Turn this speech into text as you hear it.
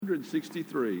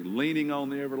363, leaning on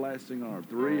the everlasting arm.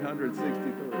 363.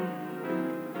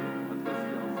 Let's listen to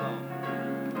y'all's song.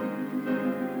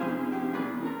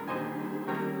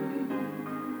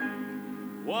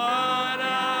 What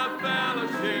a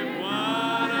fellowship,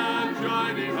 what a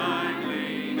joy divine,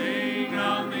 leaning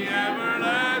on the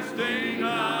everlasting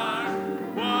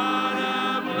arm. What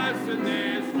a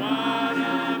blessedness, what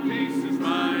a peace is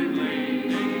mine,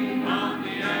 leaning on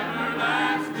the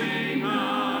everlasting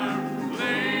arm.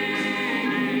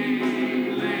 Leaning,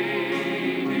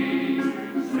 leaning,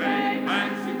 safe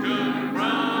and secure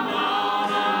from all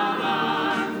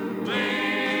alarm.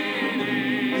 Leaning,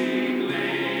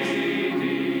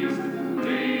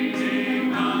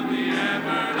 leaning on the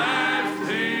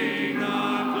everlasting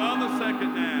arms. On the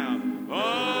second now.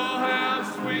 Oh, how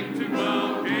sweet to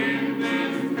walk in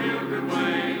this pilgrim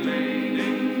way,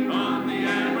 leaning on the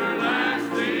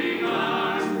everlasting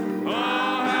arms. Oh,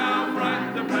 how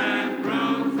bright the path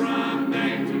grows from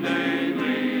day to day,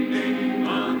 leaning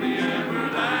on the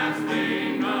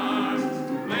everlasting arms.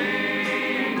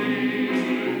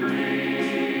 Leaning,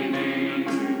 leaning,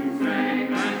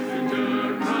 safe and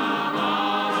secure from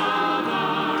all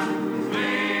alarm.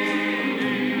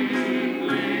 Leaning,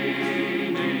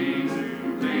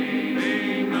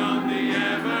 leaning on the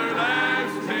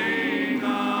everlasting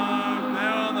arms.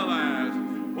 Now on the last.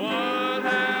 What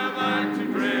have I to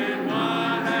dread?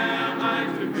 What have I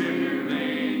to fear?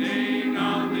 Leaning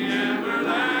on the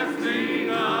everlasting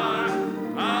arms.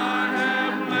 I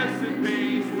have blessed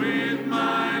peace with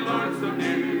my Lord so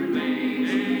near.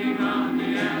 Leaning on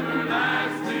the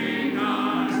everlasting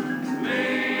arms.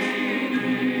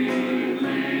 Leaning,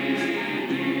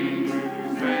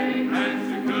 safe and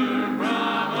secure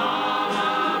from all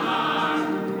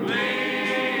alarm.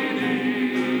 Leaning,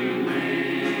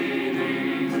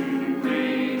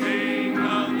 leaning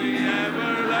on the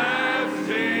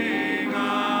everlasting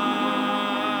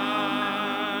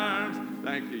arms.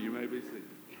 Thank you. You may be seated.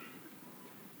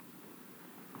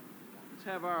 Let's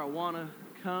have our Awana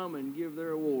come and give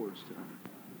their awards to them.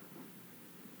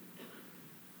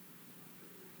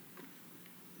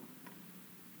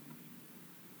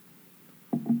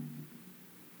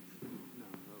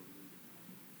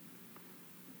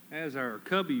 As our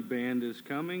Cubby Band is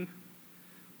coming,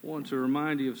 I want to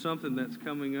remind you of something that's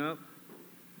coming up.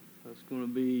 It's going to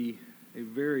be a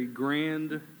very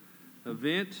grand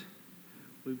event.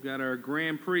 We've got our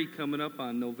Grand Prix coming up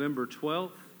on November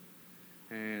 12th,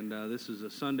 and this is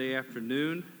a Sunday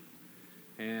afternoon.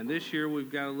 And this year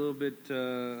we've got a little bit,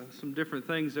 some different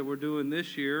things that we're doing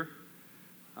this year.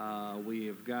 We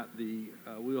have got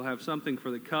we'll have something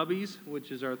for the Cubbies, which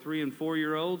is our 3- and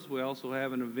 4-year-olds. We also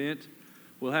have an event.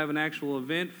 We'll have an actual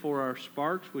event for our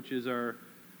Sparks, which is our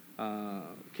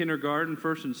kindergarten,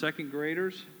 1st and 2nd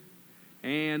graders.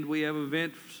 And we have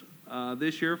events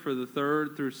this year for the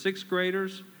 3rd through 6th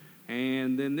graders.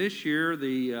 And then this year,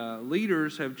 the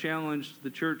leaders have challenged the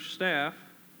church staff.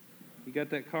 You got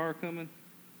that car coming?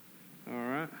 All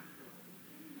right.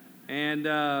 And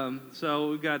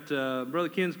so we've got, Brother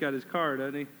Ken's got his car,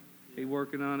 doesn't he? He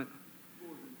working on it.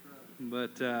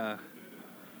 But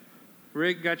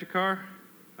Rick, got your car?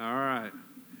 All right.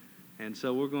 And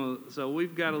so we've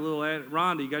got a little,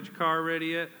 Rhonda, you got your car ready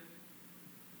yet?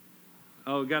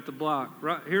 Oh, we got the block.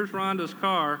 Here's Rhonda's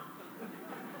car.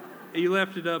 You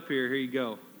left it up here. Here you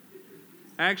go.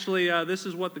 Actually, this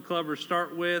is what the clubbers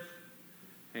start with.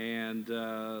 And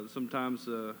sometimes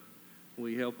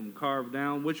we help them carve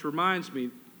down, which reminds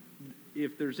me,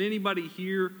 if there's anybody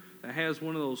here that has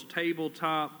one of those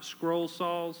tabletop scroll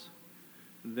saws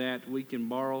that we can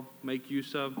borrow, make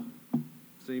use of,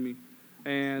 see me?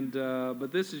 And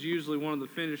but this is usually one of the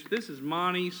finished. This is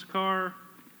Monty's car,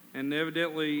 and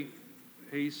evidently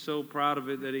he's so proud of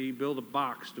it that he built a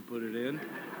box to put it in.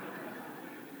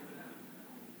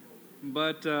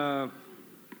 But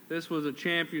this was a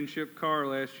championship car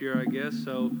last year, I guess,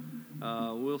 so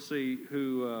we'll see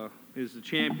who is the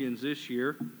champions this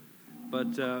year.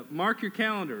 But mark your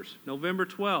calendars, November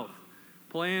 12th.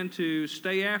 Plan to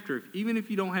stay after. Even if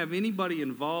you don't have anybody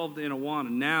involved in Awana,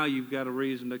 now you've got a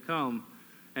reason to come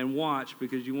and watch,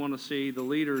 because you want to see the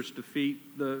leaders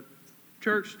defeat the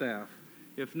church staff,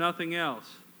 if nothing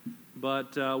else.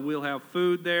 But we'll have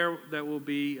food there that will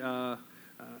be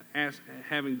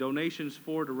having donations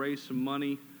for to raise some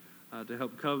money to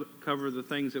help cover the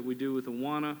things that we do with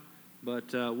Awana.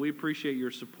 But we appreciate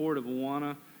your support of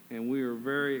Awana, and we are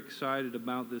very excited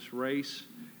about this race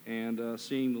and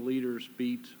seeing the leaders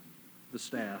beat the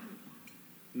staff.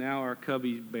 Now our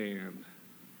Cubby Band.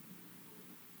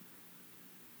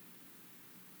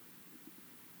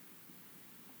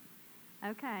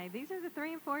 Okay, these are the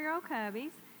 3- and 4-year-old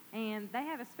Cubbies. And they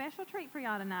have a special treat for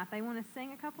y'all tonight. They want to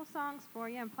sing a couple songs for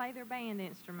you and play their band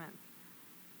instruments.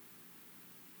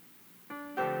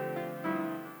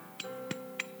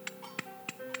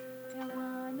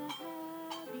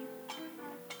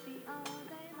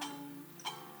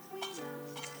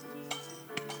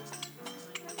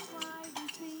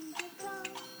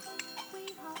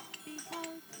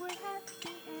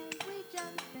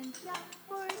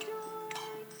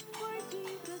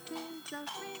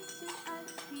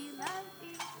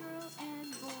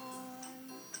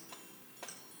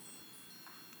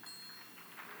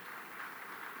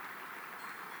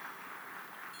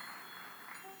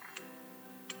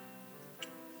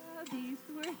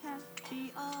 We're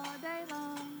happy all day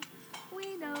long.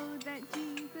 We know that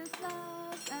Jesus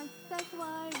loves us, that's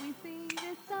why we sing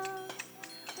this song.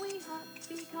 We hop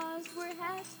because we're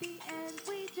happy and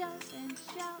we jump and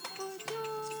shout for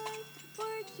joy.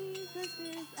 For Jesus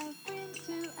is a friend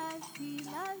to us, he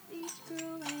loves each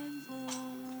girl and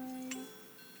boy.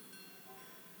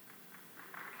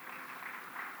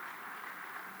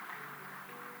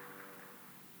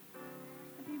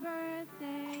 Happy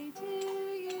birthday to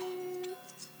you.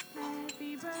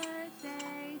 Happy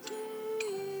birthday to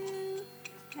you.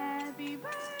 Happy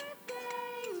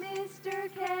birthday, Mr.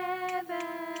 Kevin.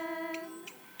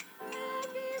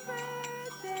 Happy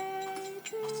birthday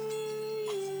to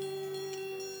you.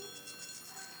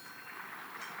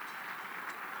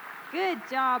 Good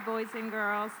job, boys and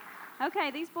girls.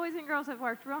 Okay, these boys and girls have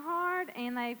worked real hard,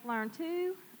 and they've learned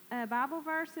 2 Bible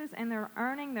verses, and they're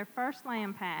earning their first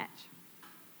lamb patch.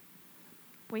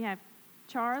 We have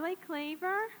Charlie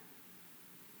Cleaver,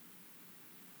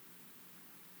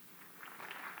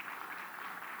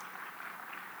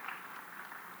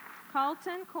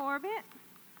 Colton Corbett,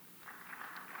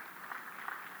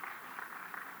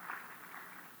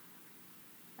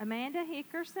 Amanda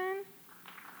Hickerson,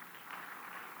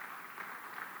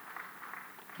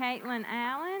 Caitlin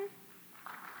Allen,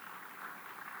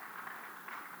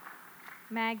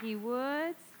 Maggie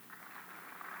Woods,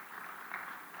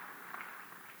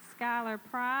 Skylar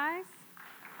Price,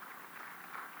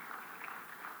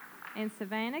 and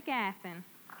Savannah Gaffin.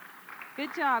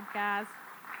 Good job, guys.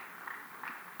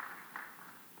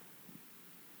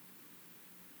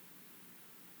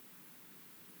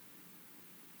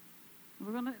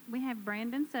 We have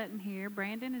Brandon Sutton here.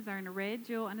 Brandon has earned a red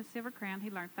jewel and a silver crown. He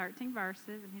learned 13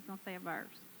 verses, and he's going to say a verse.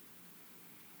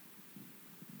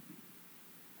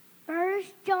 1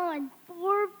 John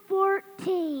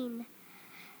 4:14.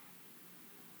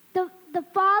 The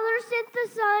Father sent the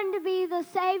Son to be the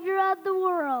Savior of the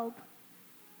world.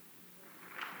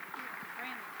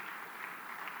 Brandon.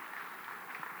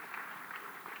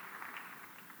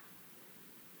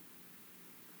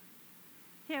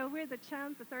 Yeah, we're the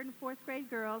Chums, the 3rd and 4th grade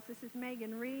girls. This is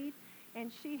Megan Reed,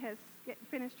 and she has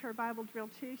finished her Bible drill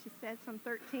too. She said some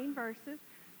 13 verses,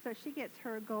 so she gets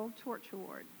her Gold Torch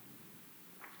Award.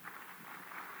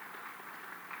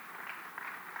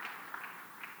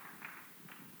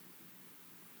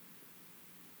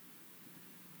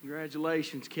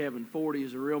 Congratulations, Kevin. 40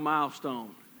 is a real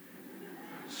milestone.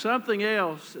 Something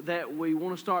else that we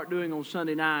want to start doing on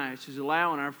Sunday nights is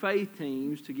allowing our faith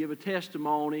teams to give a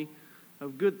testimony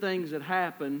of good things that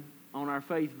happen on our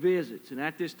faith visits. And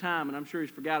at this time, and I'm sure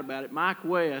he's forgot about it, Mike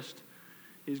West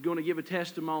is going to give a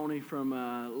testimony from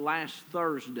last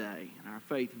Thursday in our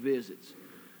faith visits.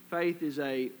 Faith is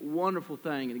a wonderful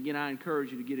thing, and again, I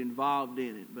encourage you to get involved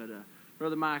in it. But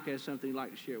Brother Mike has something he'd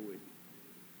like to share with you.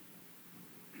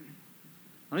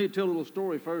 I need to tell a little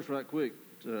story first right quick.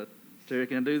 Terry,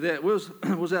 can I do that? Was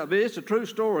out there. It's a true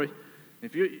story.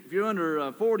 If you're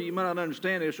under 40, you might not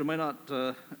understand this or may not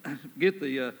get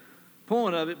the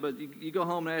point of it, but you go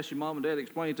home and ask your mom and dad to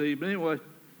explain it to you. But anyway,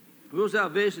 we was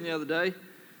out visiting the other day,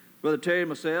 Brother Terry and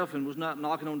myself, and was not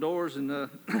knocking on doors. And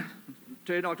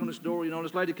Terry knocked on this door. You know,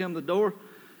 this lady come to the door.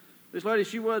 This lady,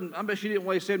 I bet she didn't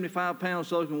weigh 75 pounds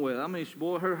soaking wet. I mean,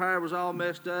 boy, her hair was all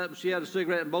messed up. She had a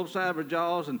cigarette in both sides of her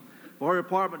jaws, and her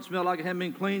apartment smelled like it hadn't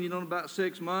been cleaned, in about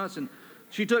 6 months. And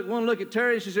she took one look at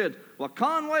Terry, and she said, "Well,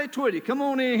 Conway Twitty, come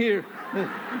on in here."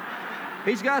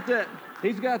 He's got that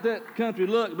country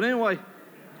look. But anyway,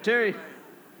 Terry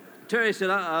said,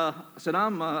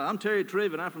 I'm Terry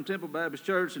Trivette, and I'm from Temple Baptist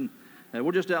Church, and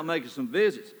we're just out making some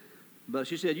visits. But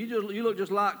she said, you look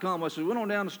just like Conway. So we went on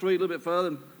down the street a little bit further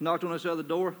and knocked on this other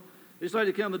door. This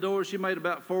lady came to the door. She made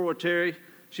about 4 with Terry.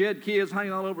 She had kids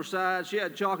hanging all over her side. She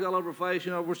had chocolate all over her face,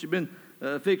 where she'd been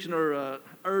fixing her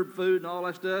herb food and all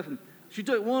that stuff. And she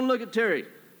took one look at Terry.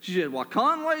 She said, "Well,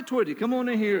 Conway Twitty, come on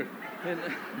in here." And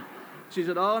she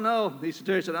said, "Oh, no."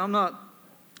 Terry said, I'm not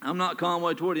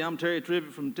Conway Twitty. I'm Terry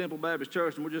Trivette from Temple Baptist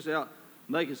Church, and we're just out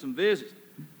making some visits."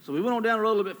 So we went on down the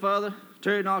road a little bit further.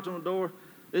 Terry knocked on the door.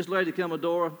 This lady come to the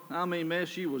door. I mean, man,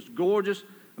 she was gorgeous.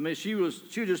 I mean, she was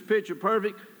just picture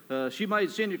perfect. She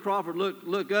made Cindy Crawford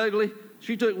look ugly.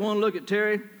 She took one look at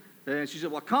Terry, and she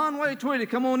said, "Well, Conway Twitty,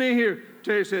 come on in here."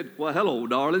 Terry said, "Well, hello,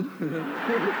 darling."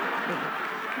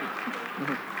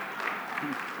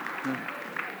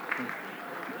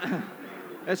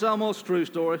 That's almost a true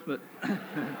story, but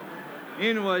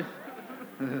anyway,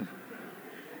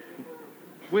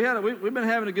 we've been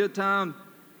having a good time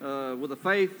with the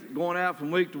faith going out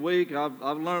from week to week.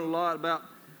 I've learned a lot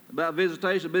about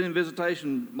visitation. I've been in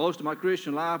visitation most of my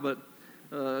Christian life, but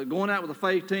going out with the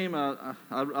faith team,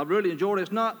 I really enjoyed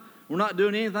it. We're not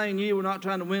doing anything new. We're not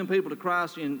trying to win people to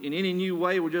Christ in any new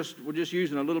way. We're just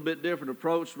using a little bit different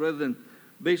approach. Rather than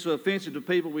be so offensive to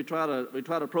people, we try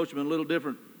to approach them in a little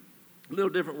different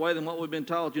way than what we've been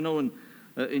taught. You know,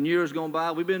 in years gone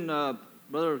by, we've been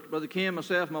Brother Ken,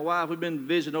 myself, my wife, we've been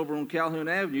visiting over on Calhoun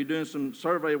Avenue doing some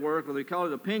survey work, or they call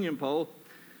it opinion poll.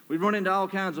 We've run into all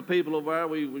kinds of people over there.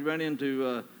 We ran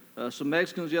into some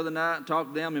Mexicans the other night and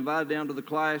talked to them, invited them to the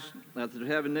class that they're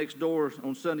having next door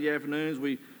on Sunday afternoons.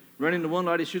 We ran into one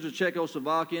lady, she was a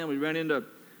Czechoslovakian. We ran into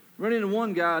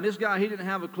one guy, and this guy, he didn't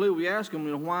have a clue. We asked him,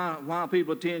 you know, why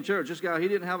people attend church. This guy, he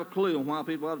didn't have a clue on why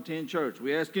people ought to attend church.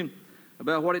 We asked him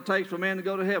about what it takes for a man to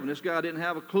go to heaven. This guy didn't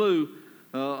have a clue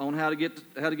on how to get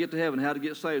to heaven, how to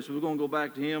get saved. So we're going to go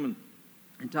back to him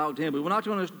and talk to him. But we knocked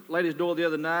on this lady's door the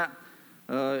other night,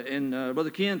 and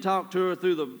Brother Ken talked to her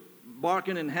through the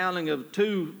barking and howling of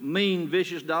two mean,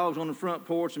 vicious dogs on the front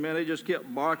porch. And man, they just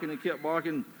kept barking and kept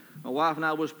barking. My wife and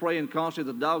I was praying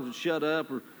constantly the dogs would shut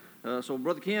up. So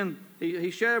Brother Ken,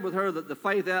 he shared with her the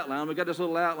faith outline. We got this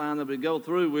little outline that we go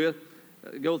through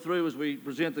as we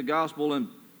present the gospel, and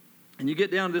you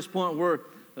get down to this point where,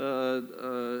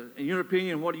 in your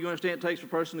opinion, what do you understand it takes for a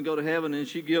person to go to heaven? And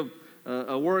she give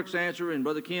a works answer, and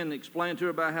Brother Ken explained to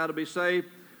her about how to be saved.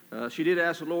 She did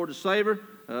ask the Lord to save her.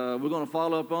 We're going to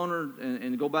follow up on her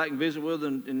and go back and visit with her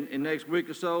in next week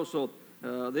or so. So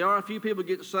there are a few people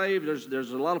get saved.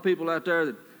 There's a lot of people out there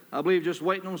that I believe just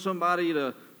waiting on somebody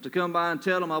to come by and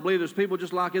tell them. I believe there's people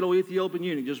just like that old Ethiopian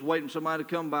eunuch, just waiting for somebody to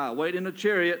come by, waiting in a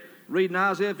chariot, reading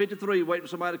Isaiah 53, waiting for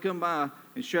somebody to come by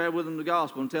and share with them the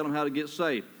gospel and tell them how to get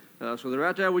saved. So they're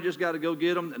out there. We just got to go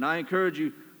get them. And I encourage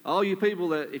you, all you people,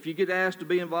 that if you get asked to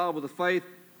be involved with the faith,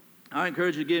 I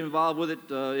encourage you to get involved with it.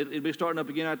 It'll be starting up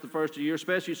again after the first of the year,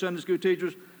 especially Sunday school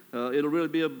teachers. It'll really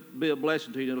be a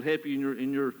blessing to you. It'll help you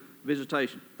in your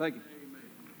visitation. Thank you.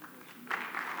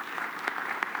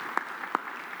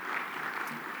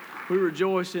 We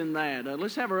rejoice in that.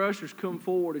 Let's have our ushers come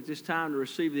forward at this time to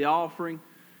receive the offering.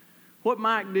 What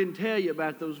Mike didn't tell you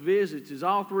about those visits is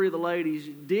all three of the ladies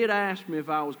did ask me if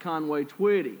I was Conway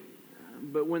Twitty.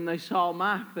 But when they saw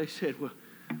Mike, they said, "Well,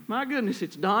 my goodness,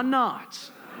 it's Don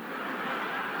Knotts."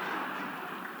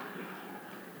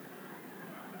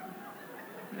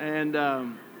 And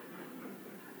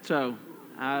so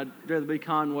I'd rather be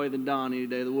Conway than Don any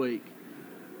day of the week.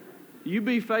 You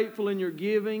be faithful in your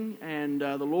giving, and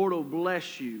the Lord will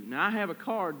bless you. Now, I have a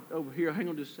card over here. Hang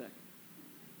on just a second.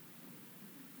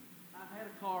 I had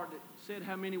a card that said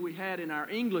how many we had in our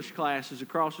English classes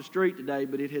across the street today,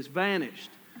 but it has vanished.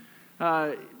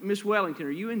 Miss Wellington,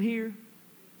 are you in here?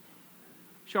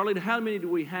 Charlotte, how many do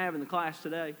we have in the class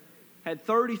today? Had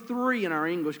 33 in our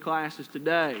English classes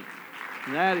today.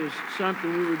 And that is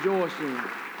something we rejoice in.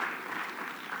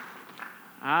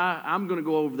 I'm going to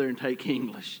go over there and take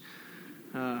English.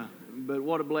 But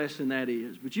what a blessing that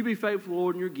is. But you be faithful,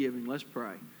 Lord, in your giving. Let's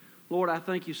pray. Lord, I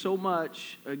thank you so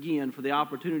much, again, for the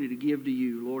opportunity to give to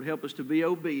you. Lord, help us to be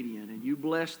obedient, and you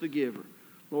bless the giver.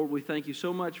 Lord, we thank you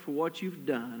so much for what you've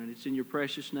done, and it's in your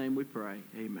precious name we pray.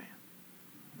 Amen.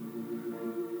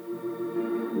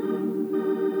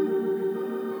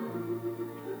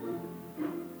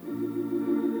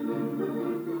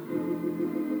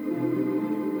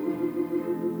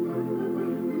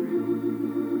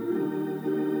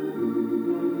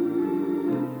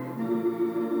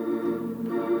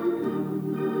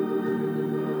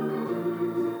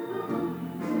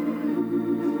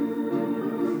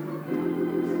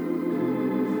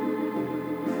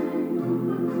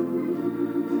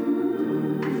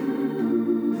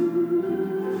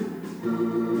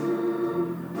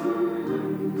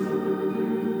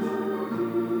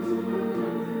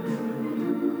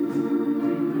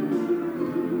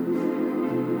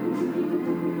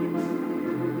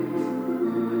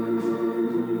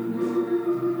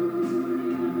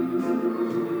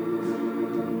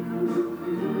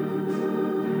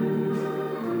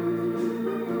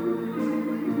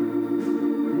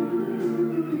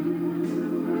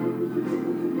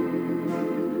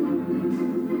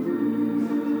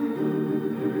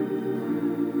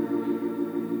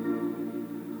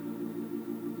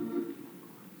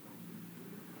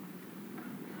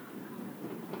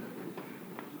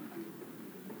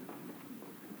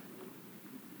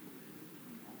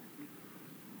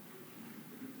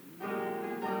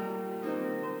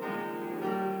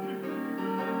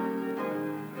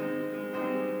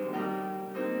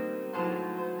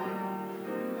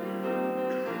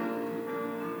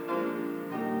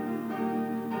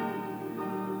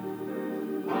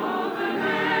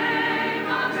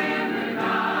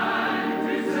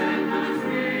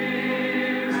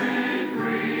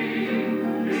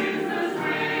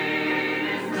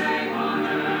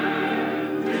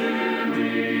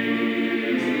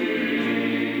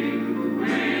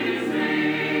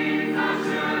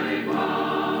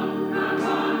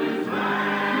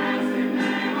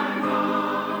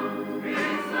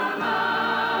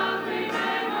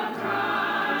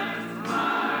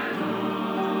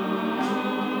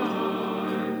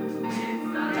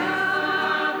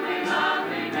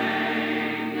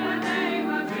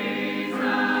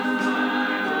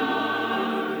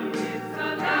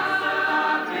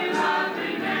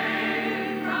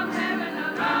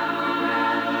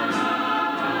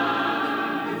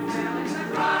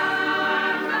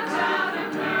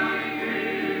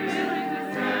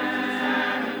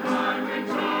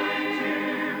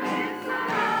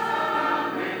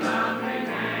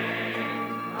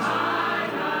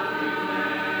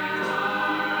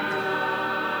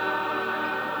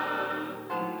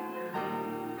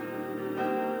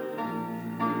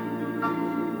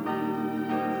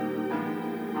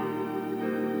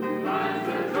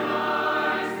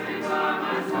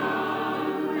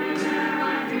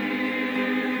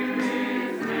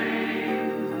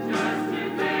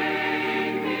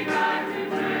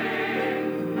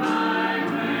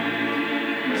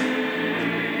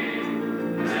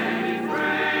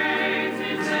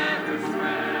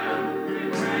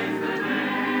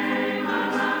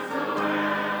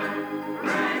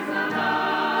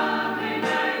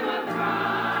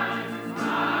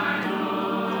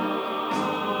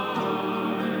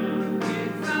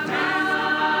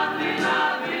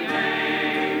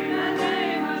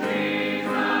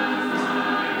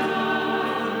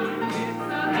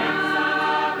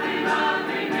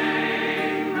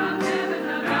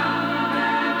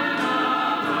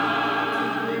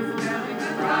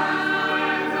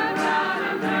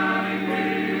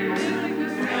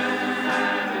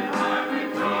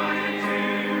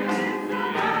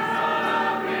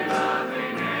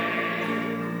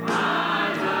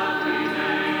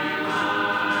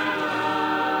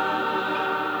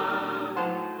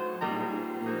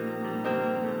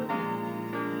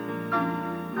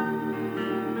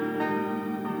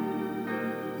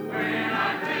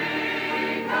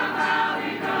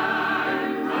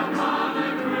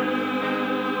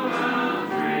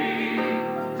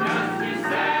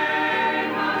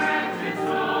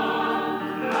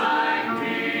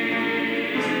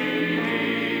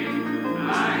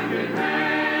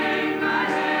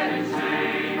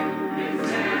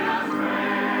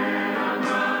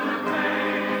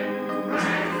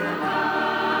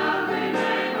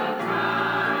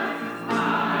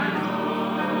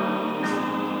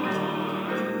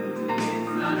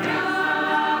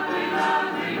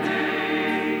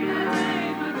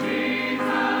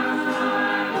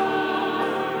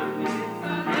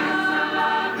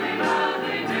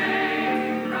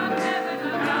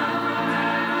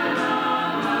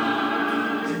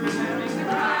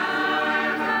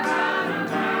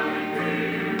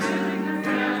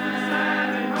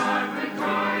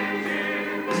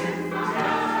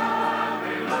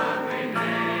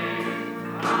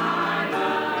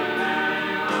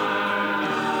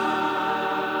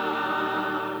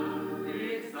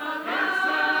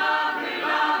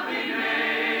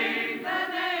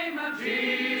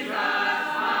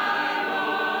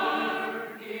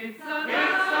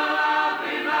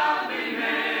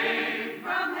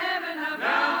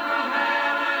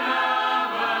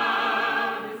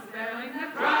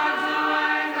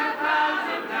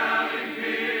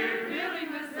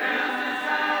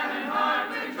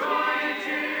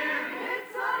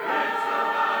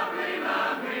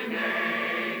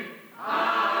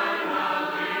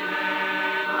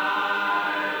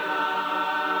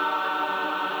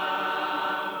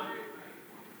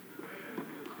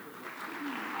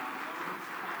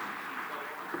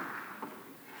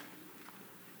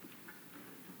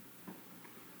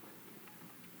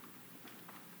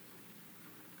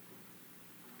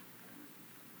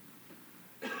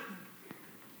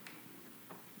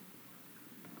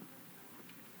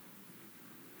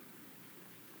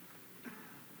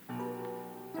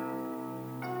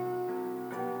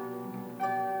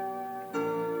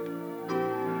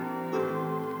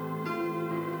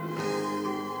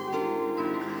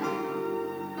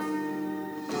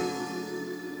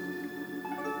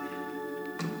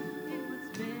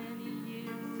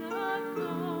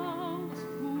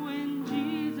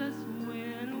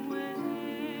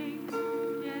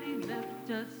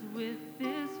 with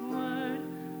this word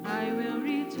I will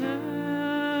return.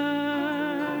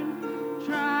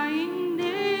 Trying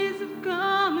days have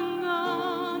come and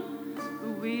gone,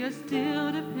 but we are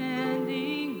still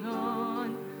depending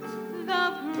on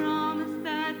the promise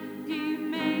that He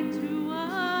made to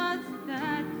us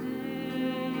that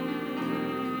day.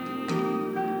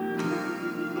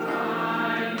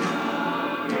 I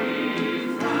know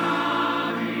He's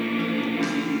coming,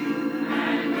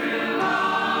 and we'll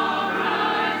all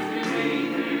rise to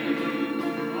meet Him,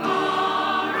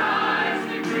 all rise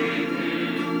to greet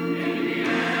Him in the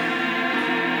air.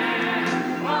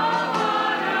 Oh,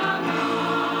 what a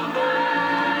moment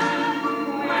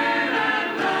when at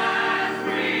last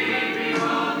we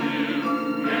behold Him.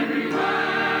 Every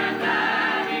word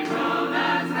that He told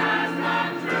us has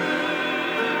come true.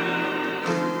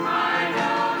 I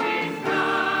know He's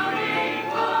coming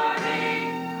for me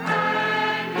and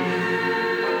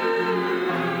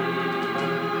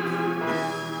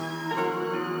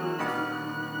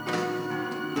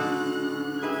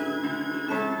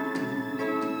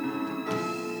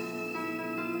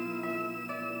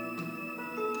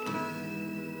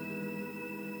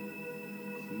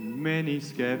Many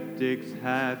skeptics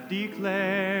have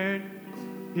declared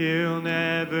He'll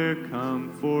never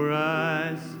come for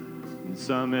us. And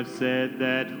some have said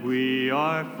that we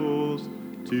are fools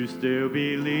to still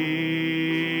believe.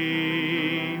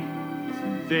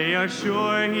 They are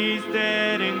sure He's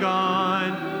dead and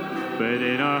gone, but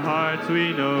in our hearts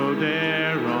we know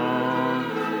they're wrong.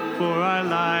 For our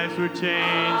lives were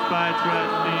changed by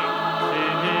trusting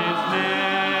in His name.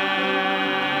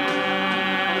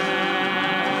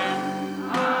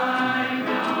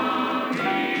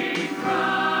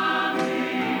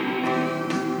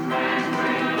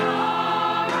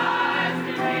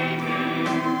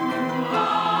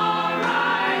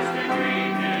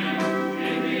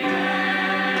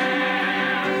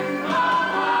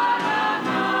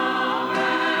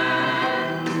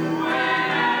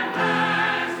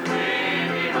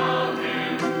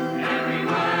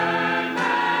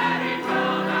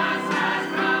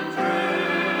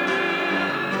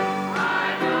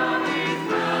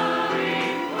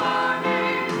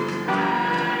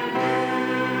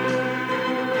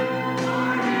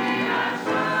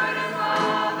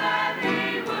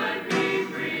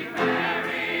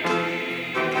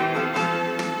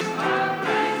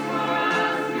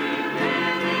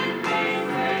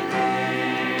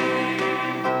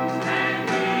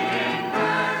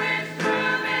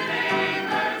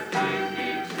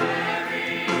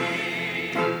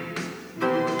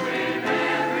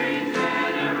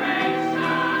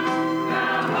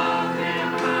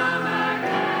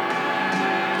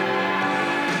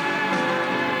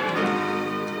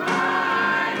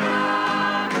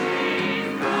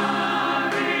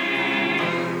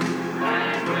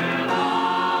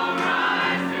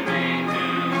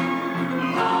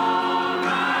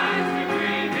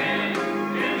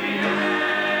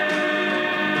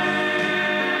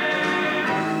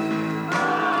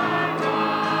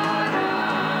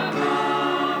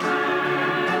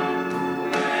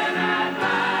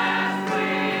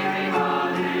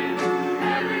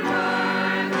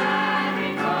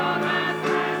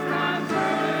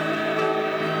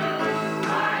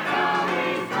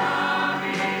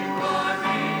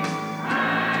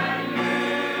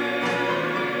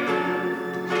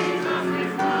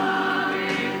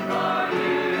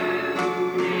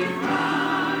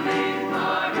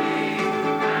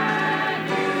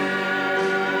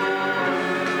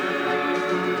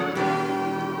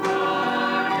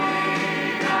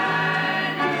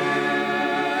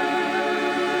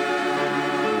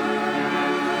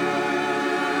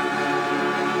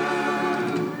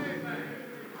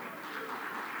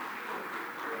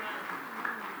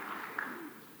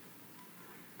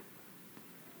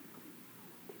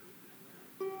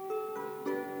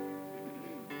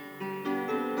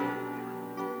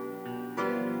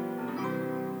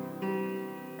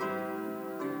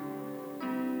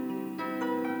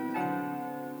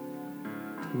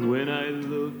 When I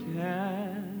look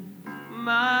at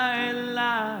my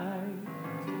life,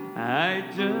 I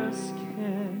just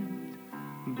can't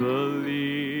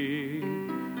believe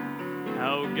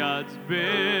how God's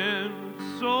been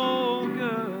so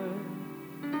good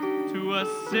to a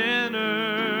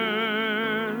sinner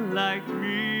like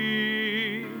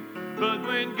me. But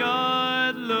when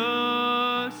God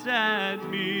looks at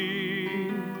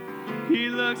me, He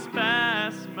looks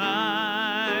past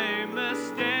my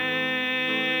mistakes,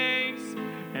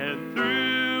 and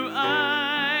through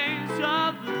eyes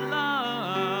of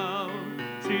love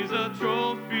sees a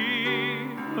trophy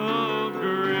of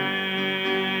grace.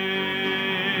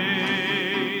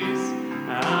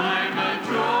 I'm a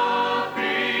trophy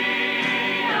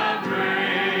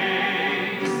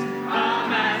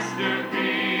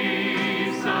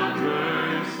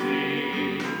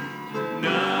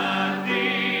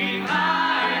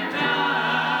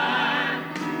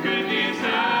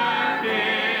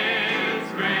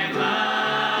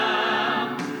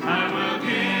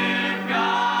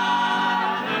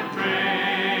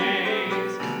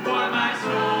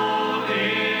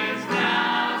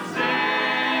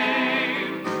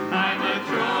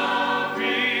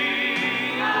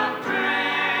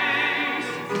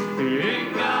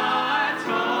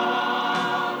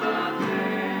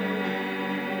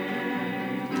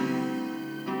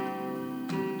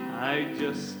I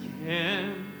just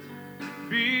can't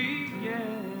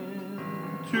begin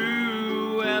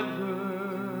to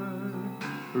ever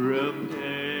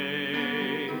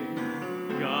repay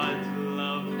God's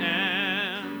love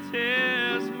and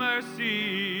His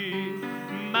mercy.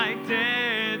 My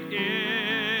debt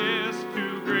is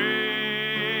too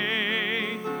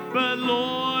great, but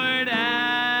Lord,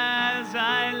 as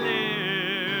I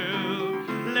live,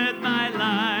 let my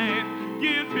life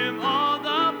give Him all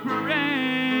the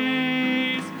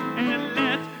praise, and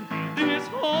let this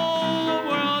whole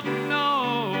world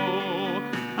know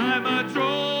I'm a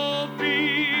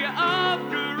trophy of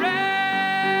grace.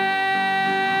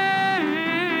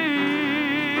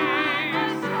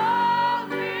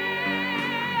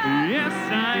 Yes,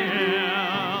 I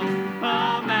am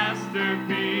a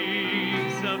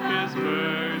masterpiece of His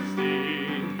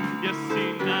mercy. You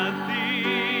see,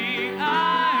 nothing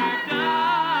I've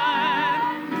done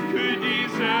could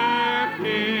deserve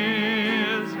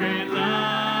His great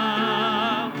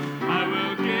love. I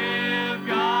will give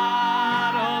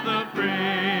God all the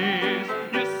praise.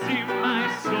 You see, my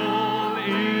soul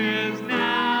is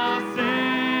now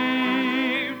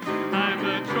saved. I'm a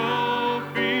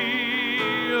trophy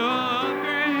of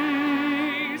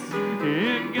grace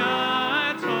in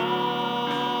God's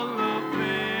hall of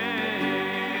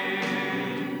fame.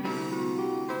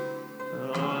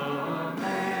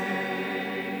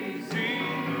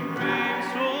 Amazing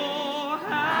grace, oh,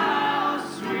 how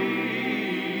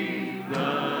sweet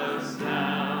the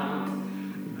sound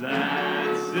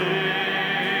that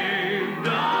saved a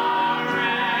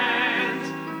wretch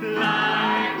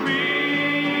like me.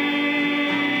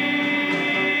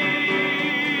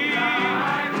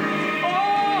 Oh,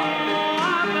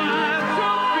 I'm a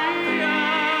trophy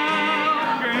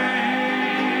of grace.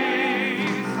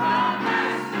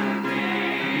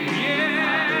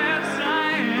 Yes, I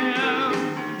am.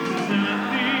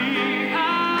 Nothing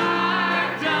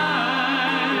I've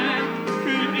done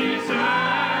could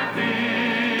deserve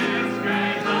His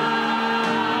great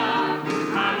love.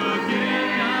 I will give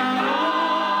God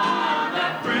all the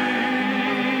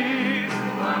praise.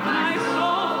 For my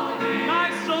soul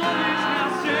is now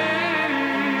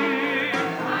saved.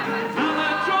 I'm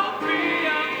a trophy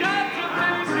of God's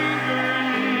amazing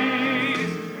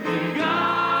grace.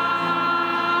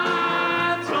 God's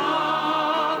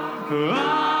hall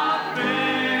of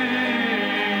fame.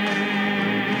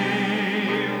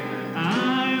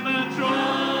 I'm a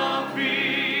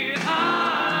trophy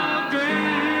of grace.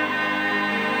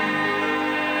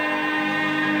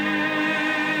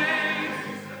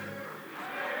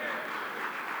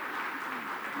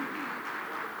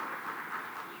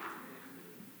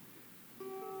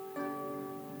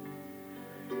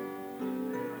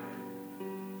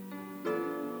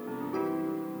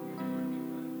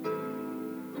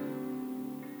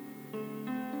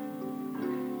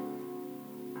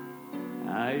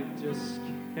 I just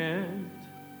can't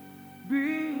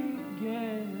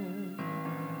begin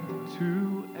to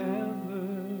ever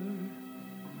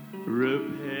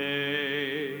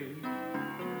repay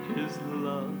His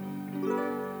love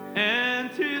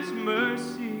and His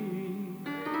mercy.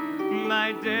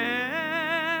 My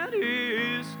debt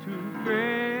is too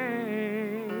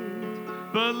great,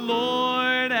 but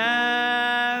Lord,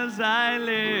 as I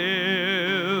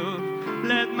live,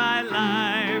 let my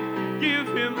life give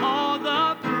Him all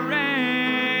the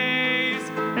praise,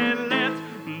 and let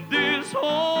this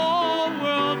whole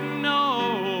world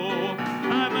know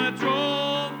I'm a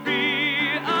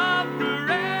trophy of grace.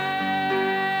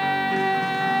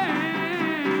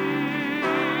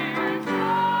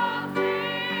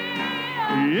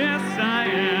 Yes, I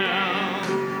am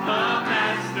a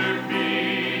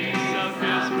masterpiece of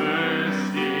His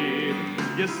mercy.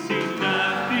 You see,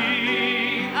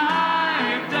 nothing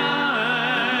I've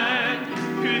done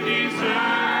could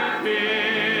deserve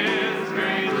His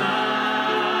great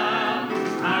love.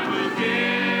 I will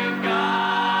give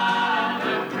God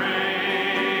the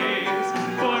praise,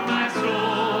 for my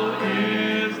soul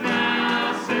is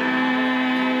now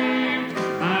saved.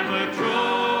 I'm a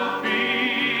trophy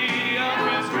of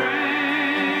His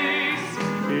grace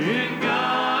in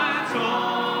God's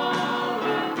hall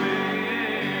of fame.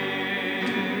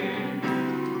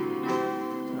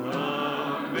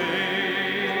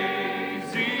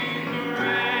 Amazing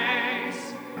grace,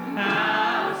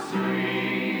 how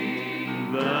sweet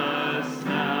the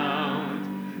sound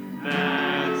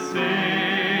that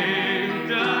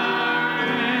saved a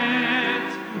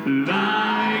wretch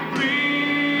like me.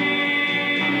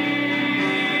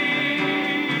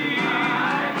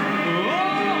 Oh,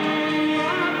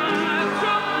 I'm a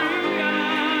trophy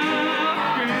of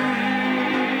grace.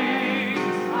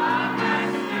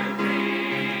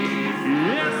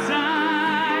 Yes, I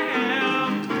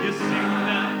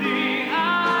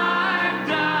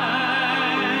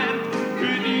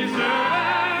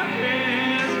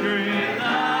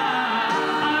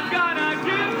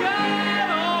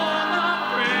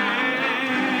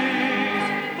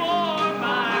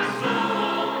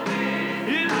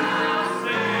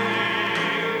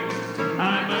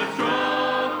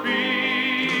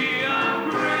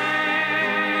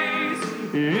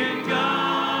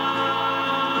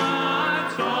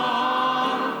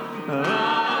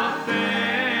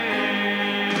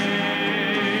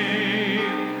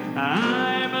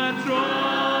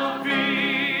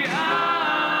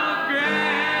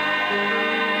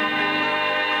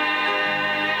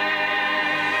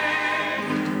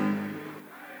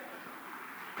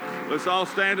Let's all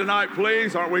stand tonight,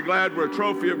 please. Aren't we glad we're a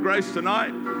trophy of grace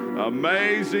tonight?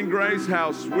 Amazing grace,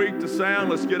 how sweet the sound.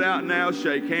 Let's get out now,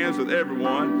 shake hands with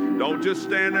everyone. Don't just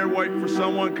stand there waiting for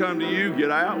someone to come to you. Get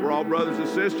out. We're all brothers and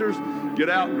sisters. Get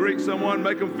out and greet someone.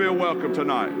 Make them feel welcome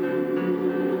tonight.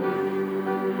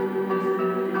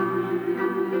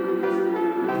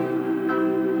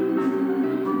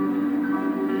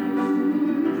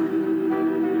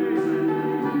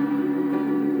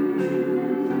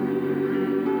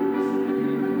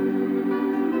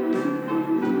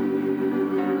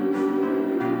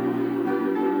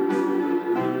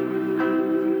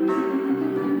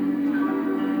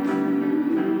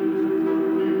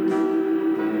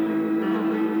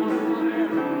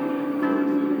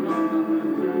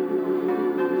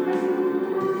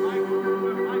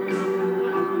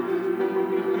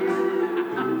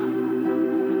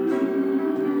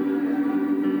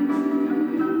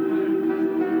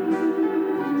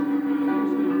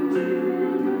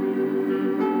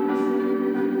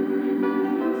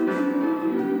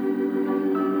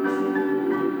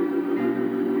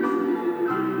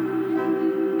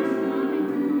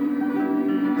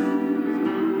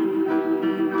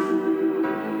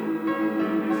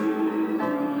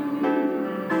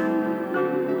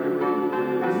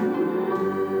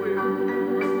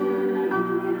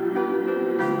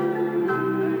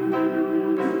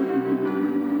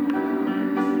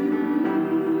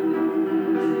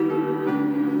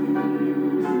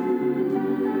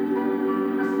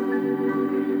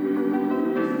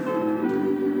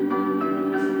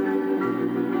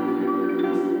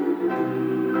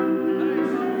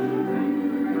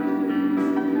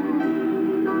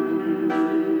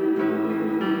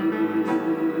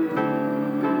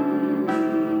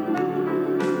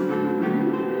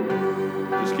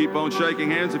 Keep on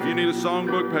shaking hands. If you need a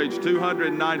songbook, page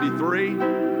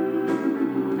 293.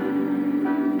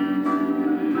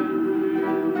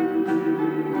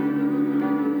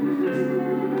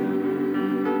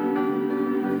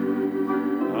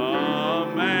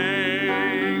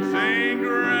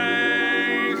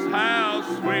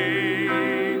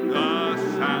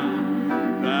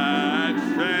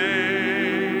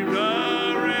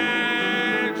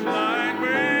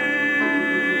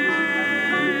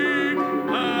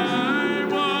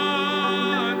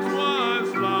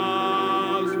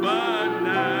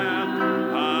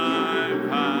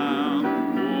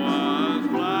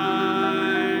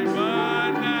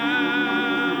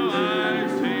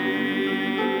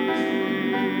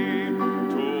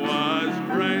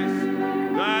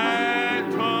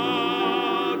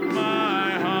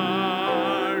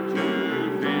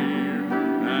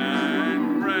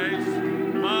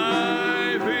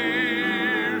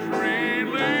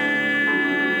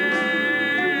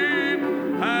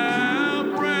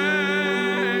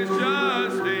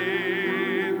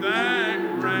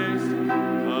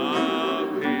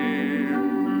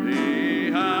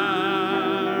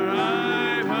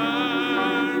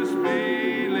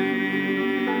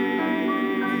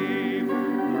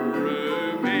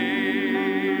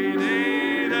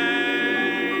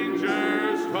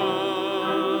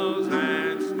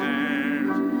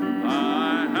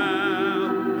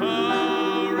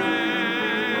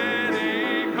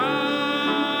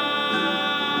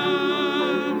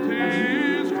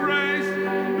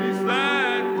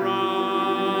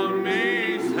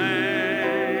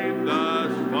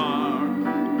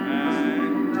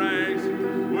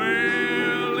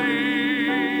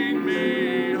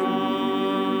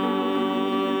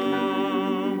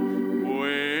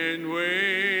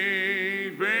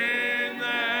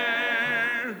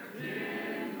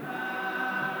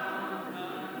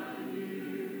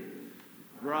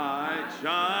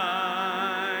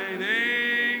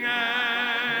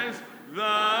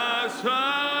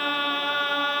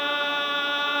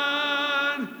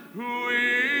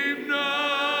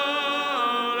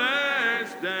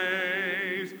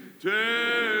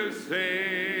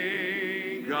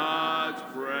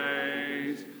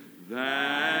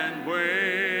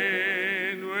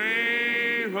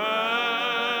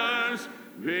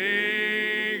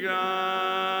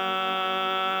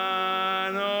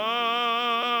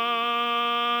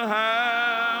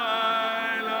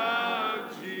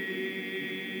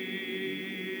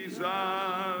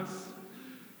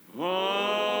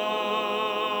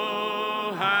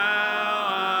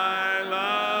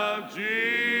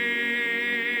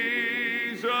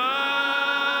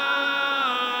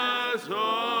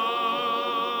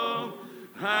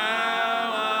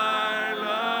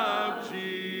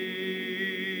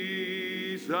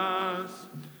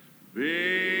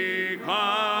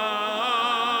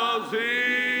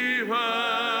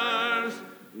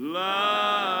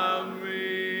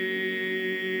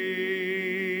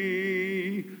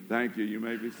 Thank you. You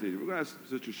may be seated. We're going to ask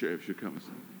Sister Sherry if she'll come and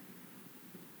sing.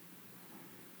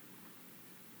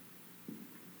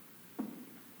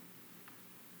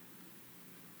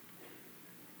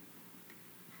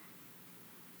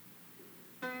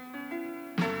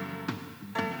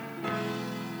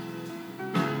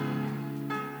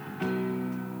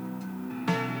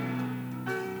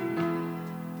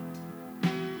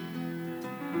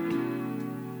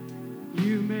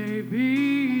 You may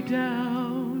be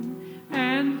down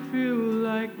and feel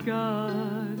like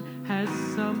God has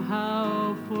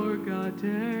somehow forgotten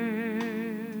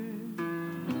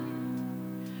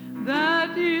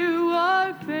that you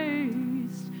are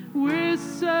faced with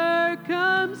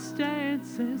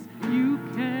circumstances you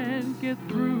can't get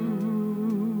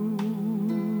through.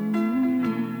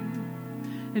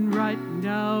 And right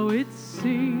now it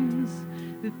seems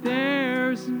that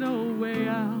there's no way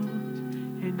out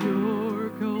and you're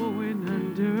going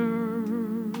under.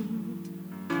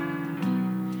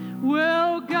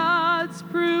 Well, God's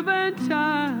proven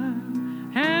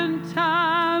time and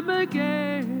time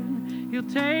again, He'll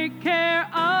take care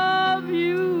of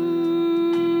you,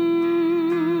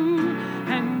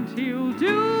 and He'll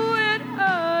do it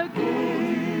again.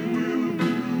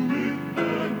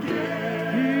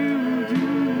 He'll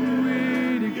do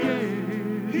it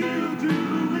again. He'll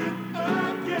do it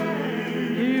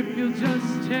again. If you'll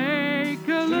just take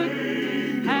a look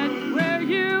at where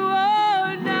you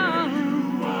are now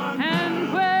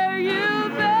and where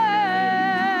you've been.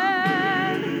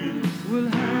 Well,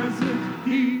 hasn't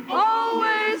He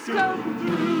always come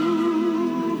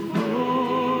through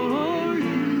for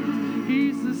you?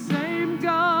 He's the same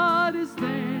God as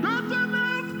then. Nothing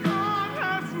else God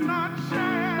has not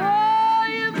changed. Oh,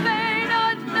 you may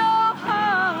not know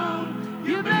how,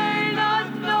 you may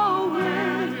not know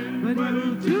when, but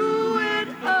He'll do it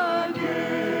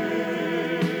again.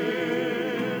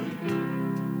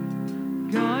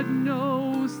 God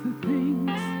knows the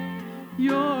things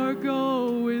you're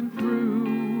going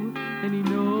through, and He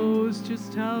knows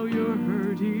just how you're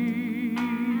hurting.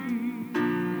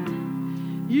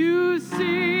 You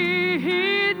see,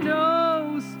 He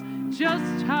knows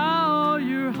just how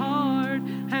your heart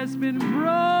has been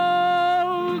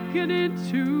broken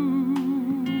into.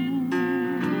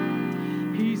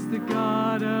 He's the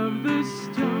God of the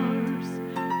stars,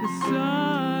 the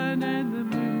sun, and the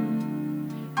moon,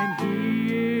 and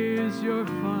He is your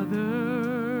Father.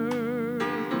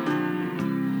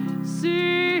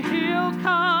 See, He'll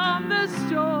calm the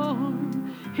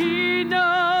storm. He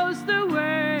knows the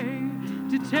way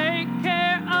to take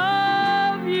care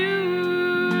of you,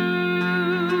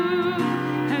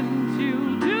 and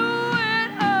He'll do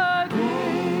it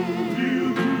again.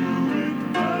 He'll do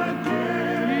it again.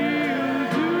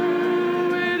 He'll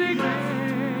do it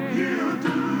again. He'll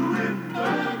do it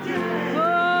again.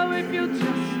 Oh, if you'll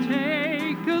just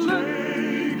take a look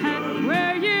at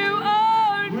where you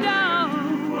are now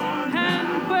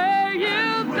and where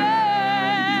you've been.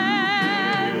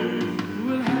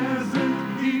 Well,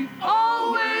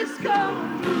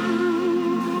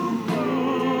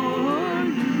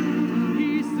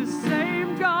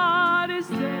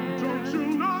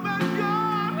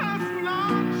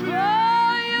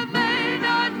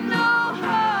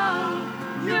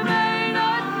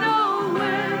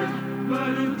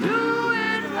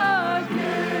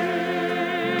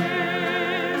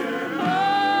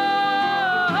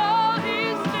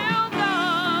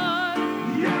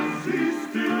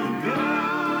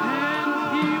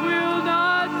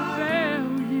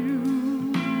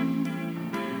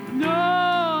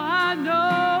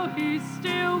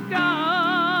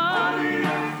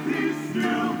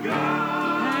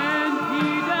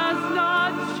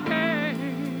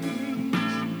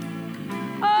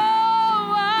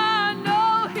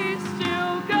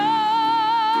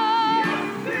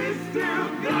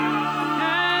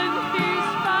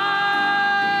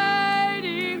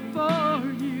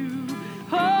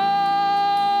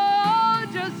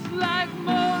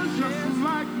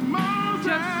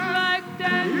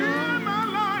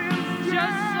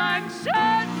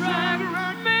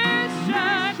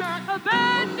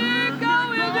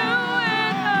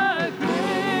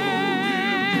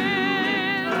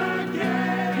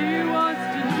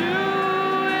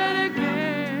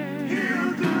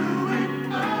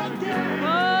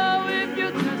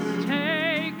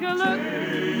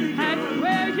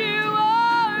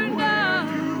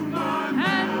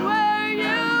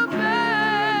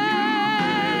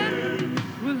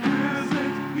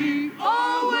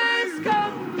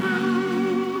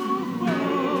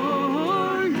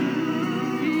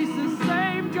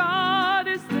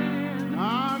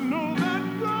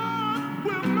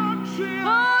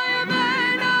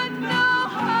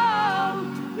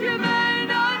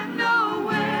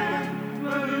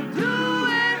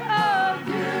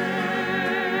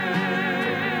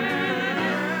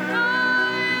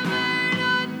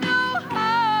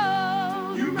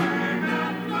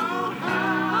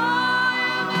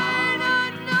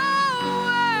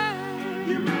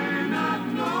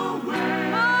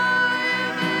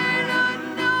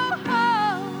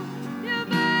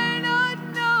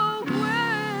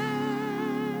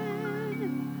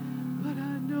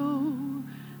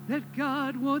 but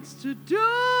God wants to do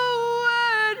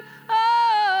it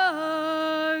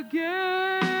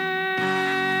again.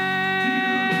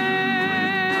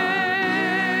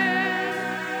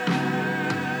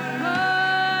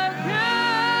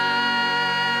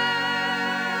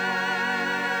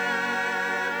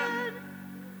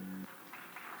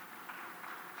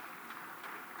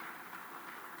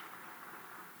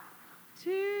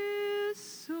 Tis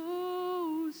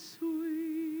so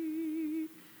sweet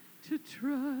to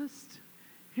trust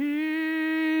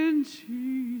in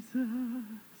Jesus,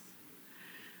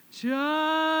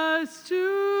 just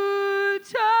to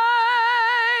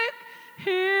take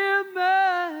Him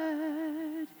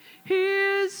at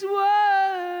His word,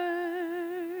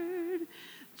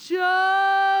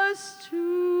 just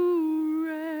to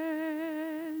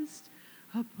rest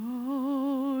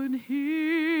upon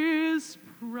His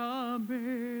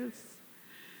promise,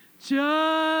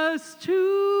 just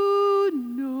to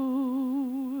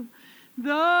know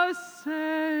thus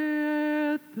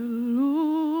saith the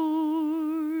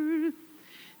Lord.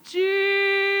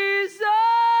 Jesus,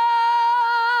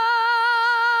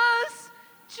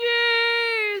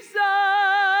 Jesus,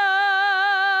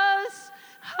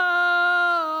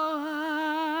 how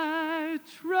I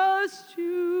trust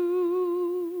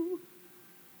you,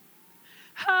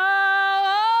 how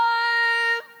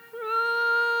I've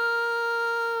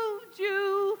proved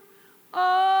you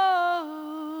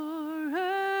o'er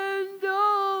and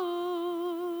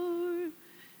o'er.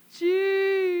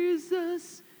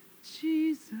 Jesus,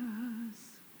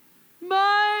 Jesus,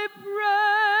 my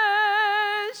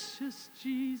precious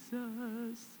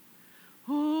Jesus.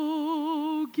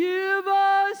 Oh, give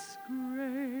us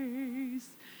grace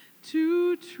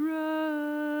to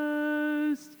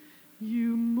trust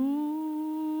you more.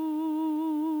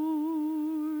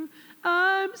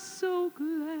 I'm so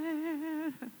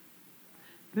glad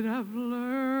that I've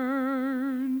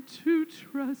learned to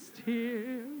trust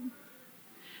Him.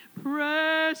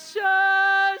 Precious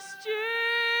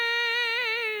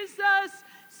Jesus,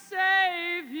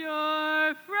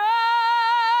 Savior, friend,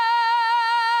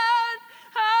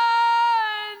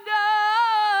 and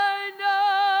I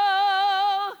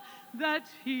know that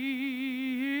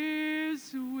He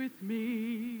is with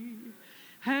me,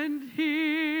 and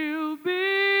He'll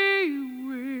be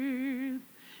with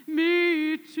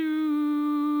me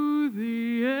to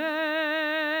the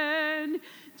end.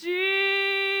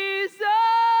 Jesus,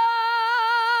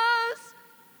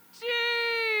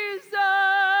 Jesus,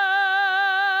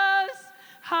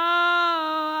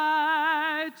 how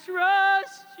I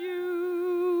trust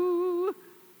you,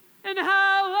 and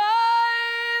how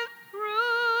I've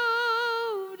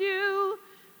proved you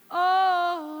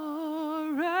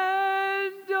o'er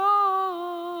and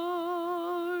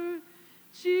o'er.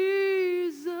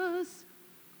 Jesus,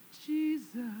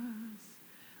 Jesus,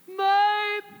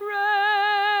 my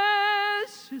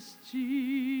precious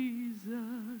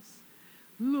Jesus.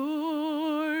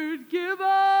 Lord, give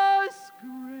us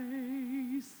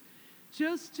grace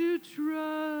just to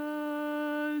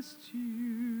trust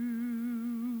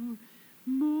you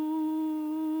more.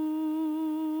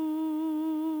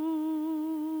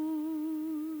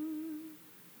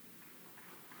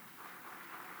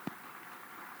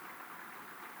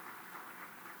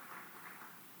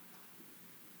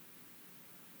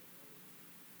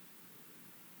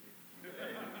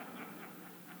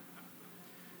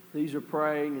 These are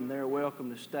praying, and they're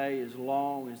welcome to stay as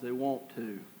long as they want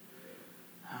to.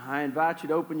 I invite you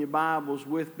to open your Bibles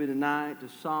with me tonight to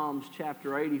Psalms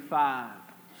chapter 85.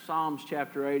 Psalms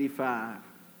chapter 85.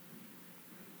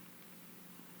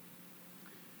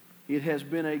 It has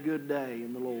been a good day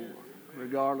in the Lord,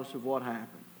 regardless of what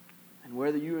happened. And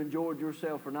whether you enjoyed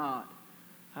yourself or not,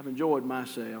 I've enjoyed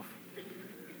myself.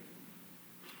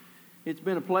 It's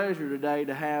been a pleasure today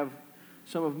to have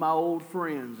some of my old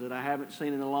friends that I haven't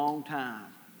seen in a long time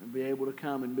and be able to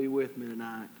come and be with me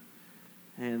tonight.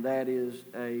 And that is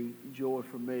a joy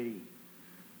for me.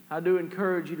 I do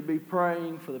encourage you to be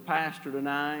praying for the pastor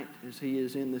tonight as he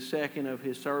is in the second of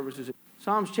his services.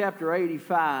 Psalms chapter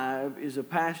 85 is a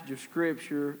passage of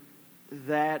Scripture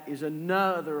that is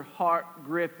another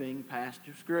heart-gripping passage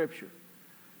of Scripture.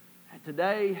 And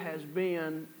today has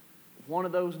been one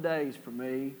of those days for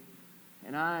me,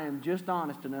 and I am just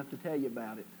honest enough to tell you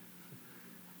about it.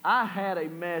 I had a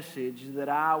message that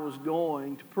I was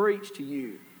going to preach to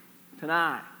you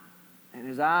tonight. And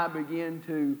as I begin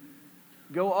to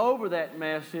go over that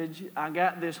message, I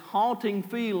got this haunting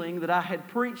feeling that I had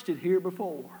preached it here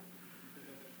before.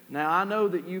 Now, I know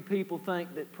that you people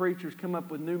think that preachers come up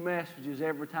with new messages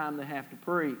every time they have to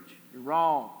preach. You're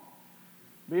wrong.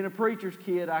 Being a preacher's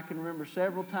kid, I can remember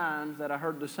several times that I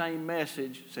heard the same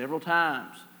message several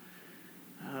times.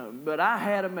 But I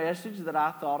had a message that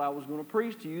I thought I was going to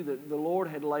preach to you that the Lord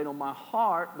had laid on my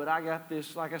heart, but I got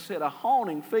this, like I said, a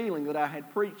haunting feeling that I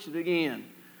had preached it again.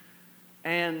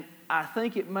 And I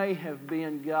think it may have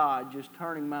been God just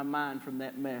turning my mind from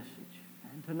that message.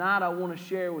 And tonight I want to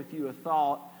share with you a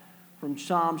thought from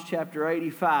Psalms chapter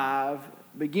 85,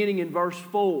 beginning in verse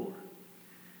 4.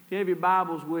 If you have your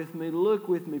Bibles with me, look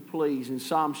with me please in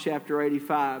Psalms chapter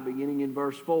 85, beginning in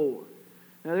verse 4.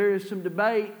 Now there is some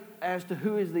debate as to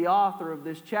who is the author of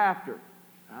this chapter.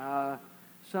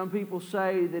 Some people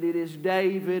say that it is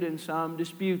David, and some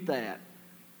dispute that.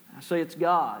 I say it's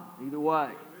God, either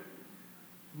way.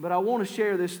 But I want to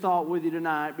share this thought with you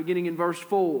tonight, beginning in verse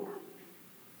 4.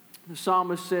 The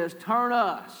psalmist says, "Turn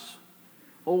us,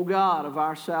 O God of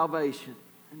our salvation,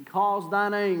 and cause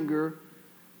thine anger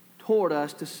toward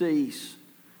us to cease.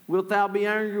 Wilt thou be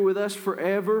angry with us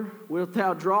forever? Wilt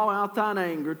thou draw out thine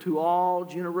anger to all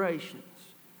generations?"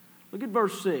 Look at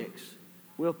verse 6.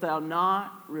 "Wilt thou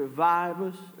not revive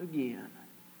us again,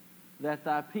 that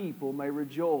thy people may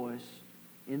rejoice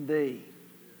in thee?"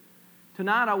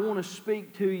 Tonight I want to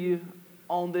speak to you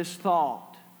on this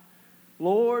thought.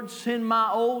 Lord, send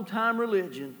my old-time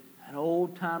religion an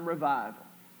old-time revival.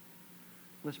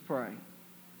 Let's pray.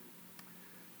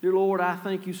 Dear Lord, I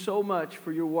thank you so much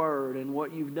for your word and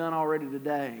what you've done already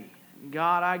today.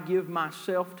 God, I give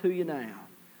myself to you now.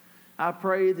 I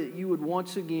pray that you would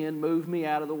once again move me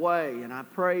out of the way. And I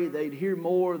pray they'd hear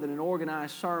more than an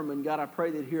organized sermon. God, I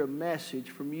pray they'd hear a message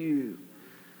from you.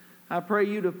 I pray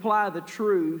you'd apply the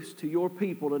truths to your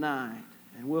people tonight.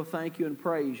 And we'll thank you and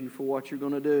praise you for what you're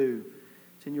going to do.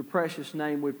 It's in your precious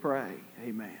name we pray.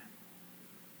 Amen.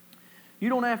 You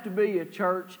don't have to be a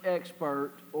church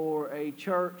expert or a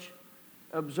church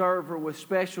observer with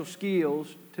special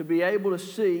skills to be able to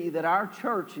see that our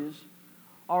churches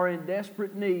are in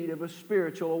desperate need of a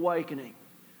spiritual awakening.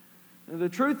 And the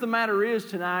truth of the matter is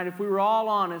tonight, if we were all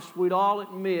honest, we'd all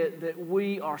admit that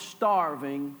we are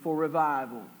starving for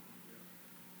revival.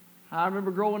 I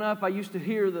remember growing up, I used to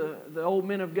hear the old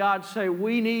men of God say,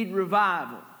 "We need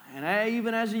revival." And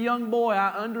even as a young boy,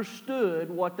 I understood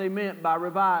what they meant by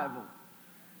revival.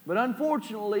 But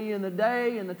unfortunately, in the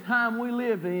day and the time we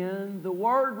live in, the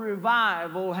word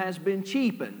revival has been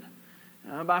cheapened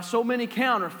by so many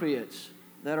counterfeits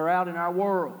that are out in our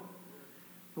world.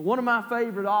 One of my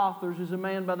favorite authors is a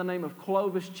man by the name of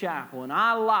Clovis Chappell, and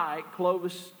I like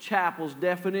Clovis Chappell's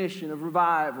definition of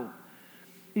revival.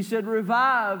 He said,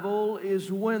 "Revival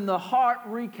is when the heart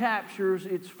recaptures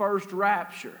its first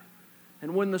rapture,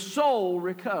 and when the soul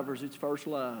recovers its first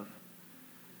love."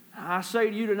 I say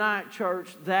to you tonight,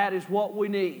 church, that is what we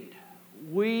need.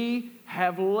 We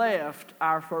have left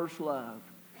our first love.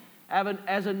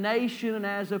 As a nation and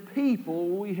as a people,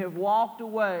 we have walked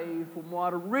away from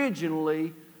what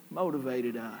originally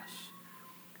motivated us.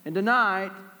 And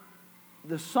tonight,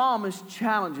 the psalmist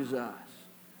challenges us.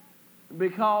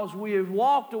 Because we have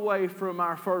walked away from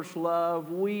our first love,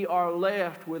 we are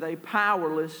left with a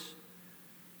powerless,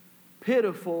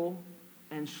 pitiful,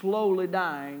 and slowly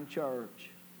dying church.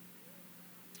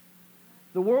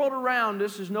 The world around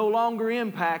us is no longer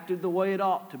impacted the way it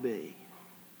ought to be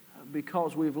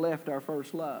because we've left our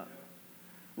first love.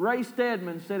 Ray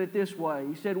Stedman said it this way.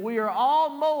 He said, "We are all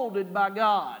molded by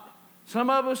God. Some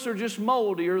of us are just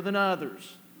moldier than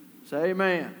others." Say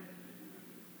amen.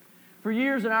 For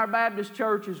years in our Baptist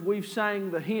churches, we've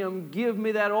sang the hymn, "Give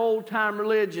Me That Old-Time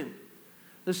Religion."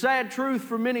 The sad truth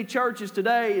for many churches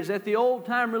today is that the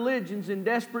old-time religion's in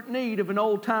desperate need of an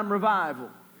old-time revival.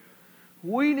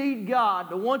 We need God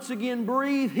to once again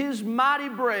breathe His mighty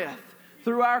breath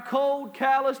through our cold,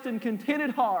 calloused, and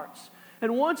contented hearts,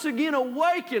 and once again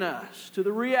awaken us to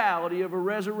the reality of a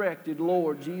resurrected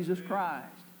Lord Jesus Christ.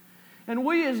 And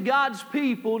we as God's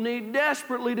people need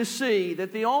desperately to see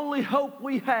that the only hope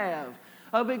we have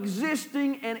of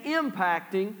existing and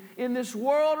impacting in this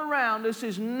world around us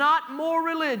is not more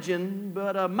religion,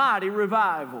 but a mighty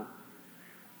revival.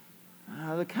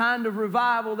 The kind of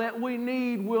revival that we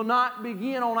need will not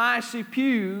begin on icy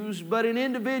pews, but in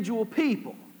individual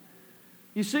people.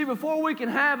 You see, before we can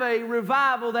have a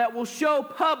revival that will show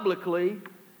publicly,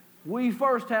 we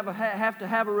first have to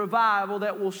have a revival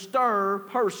that will stir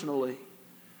personally.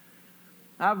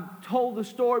 I've told the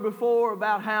story before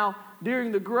about how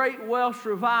during the Great Welsh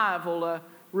Revival, a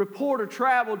reporter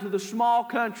traveled to the small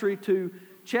country to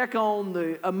check on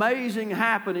the amazing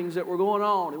happenings that were going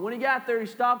on. And when he got there, he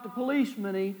stopped a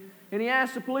policeman and he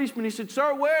asked the policeman, he said,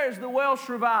 "Sir, where is the Welsh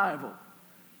Revival?"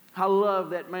 I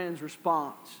love that man's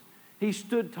response. He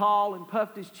stood tall and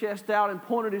puffed his chest out and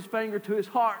pointed his finger to his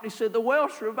heart. And he said, "The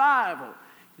Welsh Revival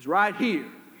is right here."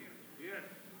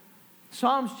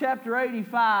 Psalms chapter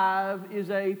 85 is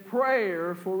a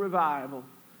prayer for revival.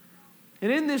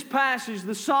 And in this passage,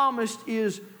 the psalmist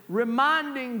is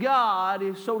reminding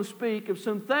God, so to speak, of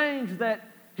some things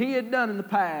that he had done in the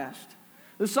past.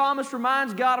 The psalmist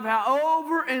reminds God of how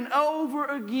over and over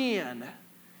again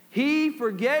he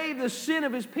forgave the sin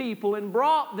of his people and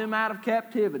brought them out of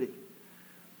captivity.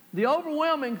 The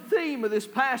overwhelming theme of this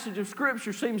passage of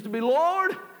Scripture seems to be,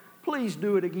 Lord, please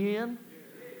do it again.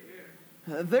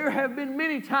 There have been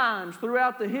many times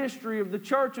throughout the history of the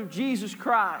Church of Jesus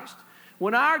Christ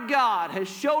when our God has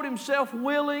showed Himself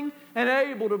willing and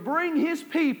able to bring His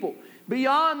people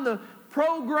beyond the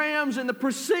programs and the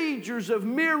procedures of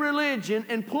mere religion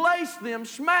and place them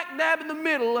smack dab in the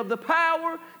middle of the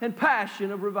power and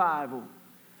passion of revival.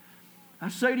 I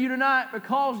say to you tonight,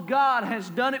 because God has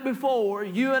done it before,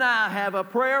 you and I have a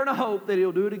prayer and a hope that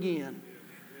He'll do it again.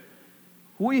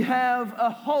 We have a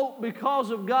hope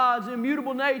because of God's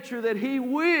immutable nature that He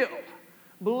will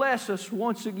bless us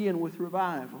once again with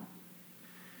revival.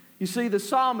 You see, the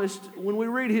psalmist, when we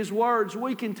read his words,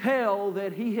 we can tell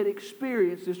that he had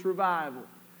experienced this revival.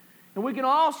 And we can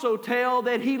also tell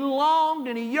that he longed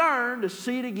and he yearned to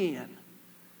see it again.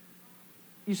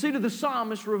 You see, to the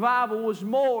psalmist, revival was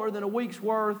more than a week's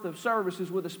worth of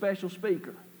services with a special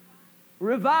speaker.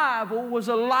 Revival was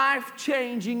a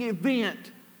life-changing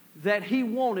event that he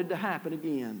wanted to happen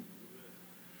again.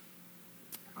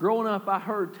 Growing up, I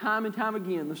heard time and time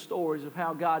again the stories of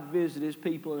how God visited His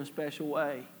people in a special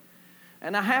way.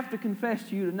 And I have to confess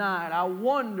to you tonight, I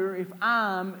wonder if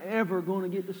I'm ever going to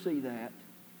get to see that.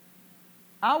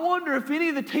 I wonder if any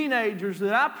of the teenagers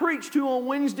that I preach to on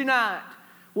Wednesday night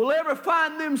will ever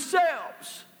find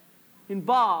themselves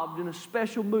involved in a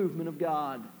special movement of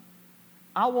God.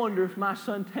 I wonder if my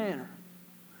son Tanner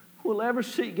will ever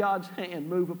see God's hand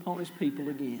move upon His people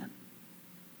again.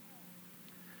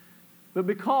 But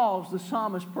because the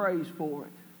psalmist prays for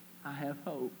it, I have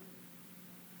hope.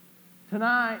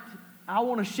 Tonight, I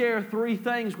want to share 3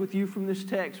 things with you from this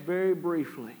text very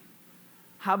briefly.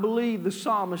 I believe the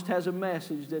psalmist has a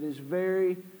message that is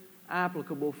very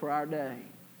applicable for our day.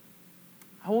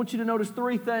 I want you to notice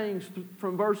 3 things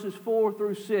from verses 4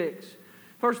 through 6.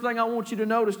 First thing I want you to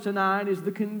notice tonight is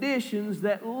the conditions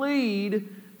that lead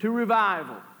to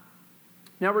revival.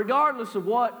 Now, regardless of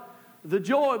what the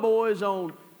Joy Boys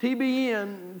on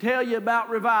TBN tell you about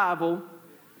revival,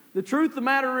 the truth of the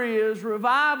matter is,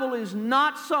 revival is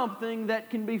not something that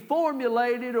can be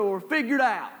formulated or figured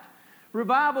out.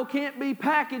 Revival can't be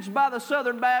packaged by the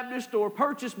Southern Baptist or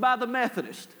purchased by the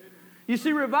Methodist. You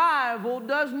see, revival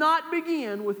does not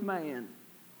begin with man.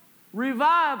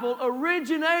 Revival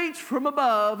originates from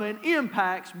above and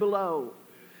impacts below.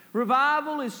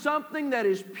 Revival is something that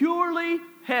is purely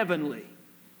heavenly,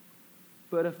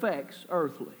 but affects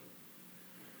earthly.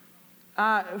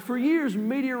 For years,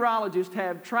 meteorologists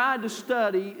have tried to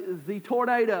study the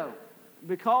tornado.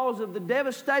 Because of the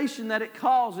devastation that it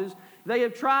causes, they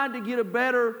have tried to get a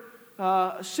better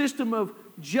system of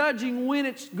judging when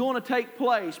it's going to take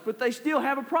place. But they still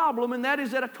have a problem, and that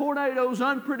is that a tornado is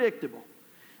unpredictable.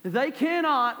 They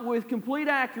cannot, with complete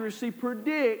accuracy,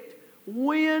 predict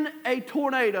when a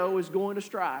tornado is going to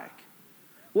strike.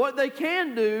 What they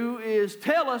can do is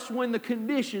tell us when the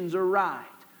conditions are right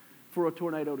for a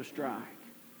tornado to strike.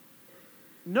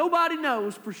 Nobody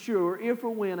knows for sure if or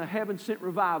when a heaven-sent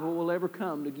revival will ever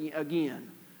come again.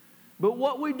 But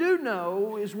what we do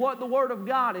know is what the Word of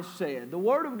God has said. The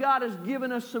Word of God has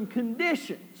given us some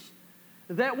conditions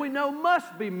that we know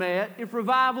must be met if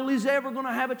revival is ever going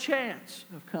to have a chance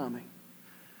of coming.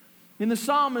 In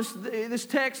this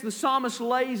text, the psalmist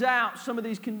lays out some of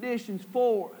these conditions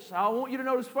for us. I want you to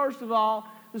notice, first of all,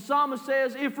 the psalmist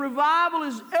says, if revival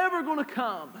is ever going to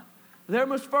come, there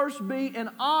must first be an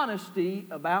honesty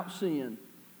about sin.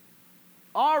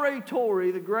 R.A.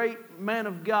 Torrey, the great man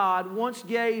of God, once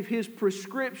gave his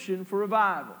prescription for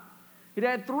revival. It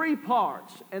had 3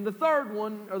 parts, and the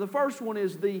first one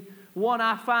is the one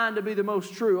I find to be the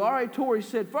most true. R.A. Torrey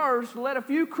said, first, let a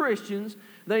few Christians,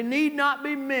 they need not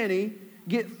be many,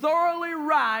 get thoroughly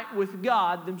right with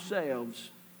God themselves.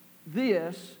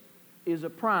 This is a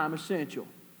prime essential.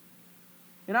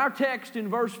 In our text in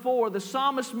verse 4, the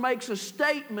psalmist makes a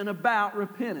statement about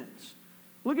repentance.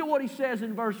 Look at what he says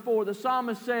in verse 4. The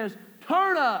psalmist says,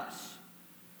 turn us,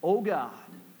 O God.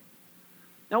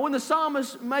 Now when the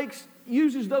psalmist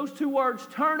uses those 2 words,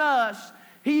 turn us,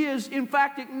 he is in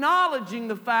fact acknowledging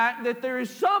the fact that there is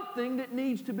something that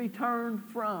needs to be turned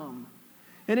from.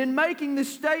 And in making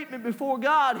this statement before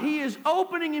God, he is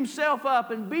opening himself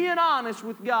up and being honest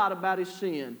with God about his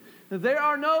sin. There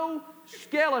are no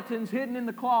skeletons hidden in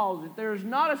the closet. There is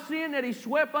not a sin that he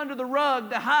swept under the rug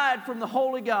to hide from the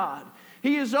holy God.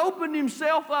 He has opened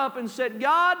himself up and said,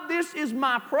 God, this is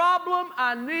my problem.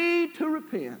 I need to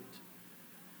repent.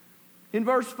 In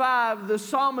verse 5, the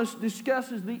psalmist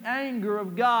discusses the anger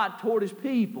of God toward his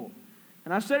people.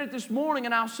 And I said it this morning,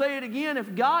 and I'll say it again.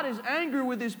 If God is angry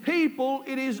with his people,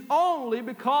 it is only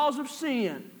because of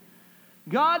sin.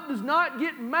 God does not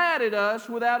get mad at us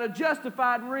without a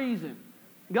justified reason.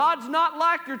 God's not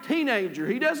like your teenager.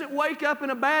 He doesn't wake up in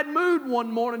a bad mood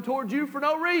one morning towards you for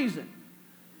no reason.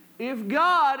 If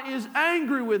God is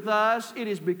angry with us, it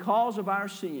is because of our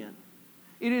sin.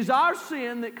 It is our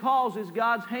sin that causes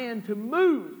God's hand to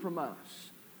move from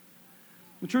us.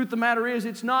 The truth of the matter is,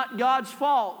 it's not God's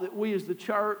fault that we as the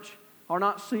church are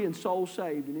not seeing souls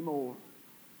saved anymore.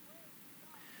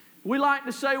 We like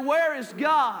to say, where is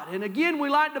God? And again, we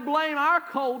like to blame our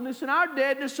coldness and our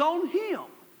deadness on Him.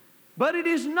 But it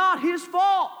is not His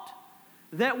fault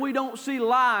that we don't see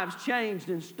lives changed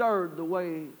and stirred the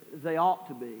way they ought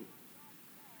to be.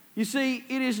 You see,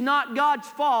 it is not God's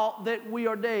fault that we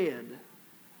are dead.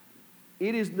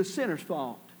 It is the sinner's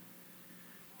fault.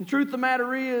 The truth of the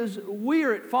matter is,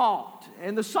 we're at fault.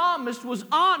 And the psalmist was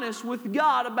honest with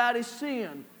God about his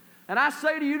sin. And I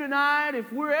say to you tonight,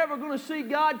 if we're ever going to see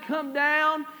God come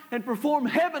down and perform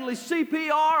heavenly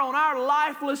CPR on our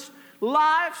lifeless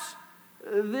lives,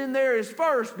 then there is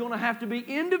first going to have to be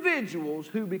individuals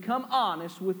who become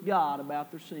honest with God about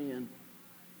their sin.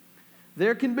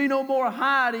 There can be no more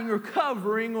hiding or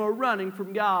covering or running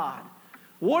from God.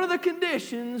 One of the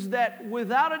conditions that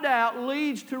without a doubt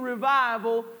leads to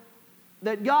revival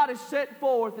that God has set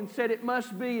forth and said it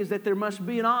must be is that there must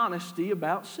be an honesty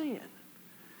about sin.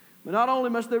 But not only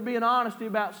must there be an honesty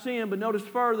about sin, but notice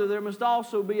further, there must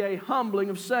also be a humbling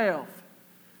of self.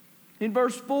 In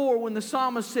verse 4, when the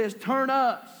psalmist says, turn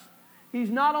us,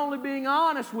 he's not only being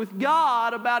honest with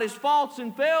God about his faults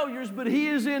and failures, but he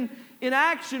is in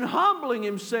action humbling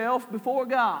himself before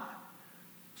God.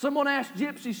 Someone asked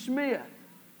Gypsy Smith,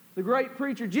 the great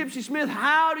preacher, Gypsy Smith,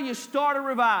 how do you start a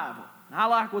revival? And I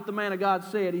like what the man of God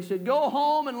said. He said, go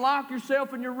home and lock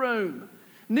yourself in your room.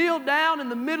 Kneel down in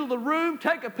the middle of the room,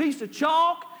 take a piece of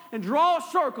chalk, and draw a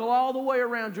circle all the way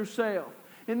around yourself.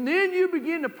 And then you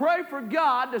begin to pray for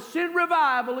God to send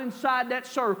revival inside that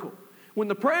circle. When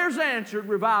the prayer's answered,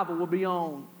 revival will be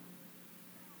on.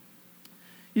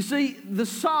 You see, the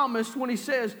psalmist, when he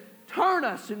says, turn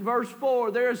us in verse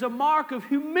 4, there is a mark of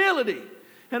humility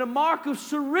and a mark of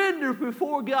surrender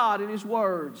before God in His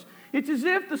words. It's as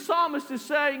if the psalmist is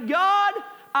saying, God,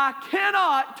 I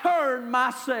cannot turn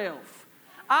myself.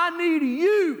 I need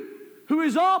you, who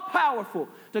is all-powerful,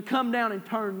 to come down and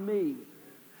turn me.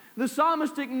 The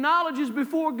psalmist acknowledges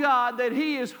before God that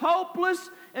he is hopeless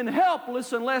and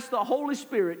helpless unless the Holy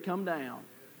Spirit come down.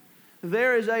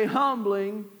 There is a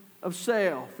humbling of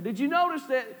self. Did you notice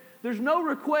that there's no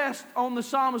request on the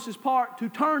psalmist's part to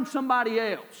turn somebody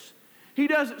else? He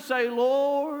doesn't say,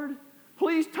 Lord,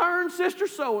 please turn sister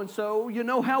so-and-so. You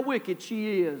know how wicked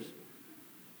she is.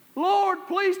 Lord,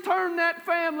 please turn that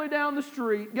family down the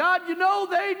street. God, you know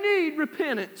they need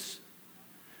repentance.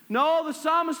 No, the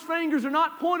psalmist's fingers are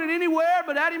not pointed anywhere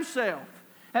but at himself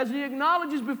as he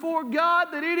acknowledges before God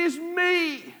that it is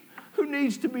me who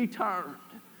needs to be turned.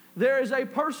 There is a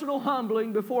personal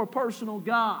humbling before a personal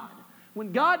God.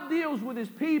 When God deals with His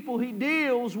people, He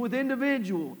deals with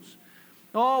individuals.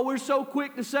 Oh, we're so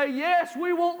quick to say, yes,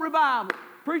 we want revival.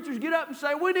 Preachers get up and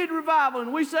say, we need revival,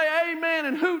 and we say amen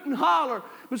and hoot and holler.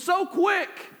 But so quick,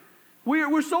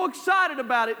 we're so excited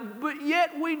about it, but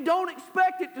yet we don't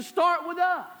expect it to start with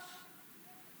us.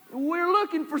 We're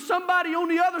looking for somebody on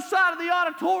the other side of the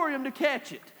auditorium to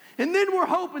catch it. And then we're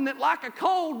hoping that like a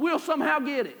cold, we'll somehow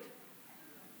get it.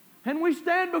 And we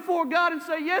stand before God and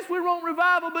say, yes, we want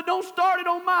revival, but don't start it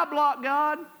on my block,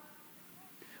 God.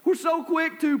 We're so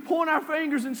quick to point our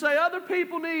fingers and say, other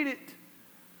people need it.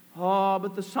 Oh,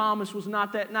 but the psalmist was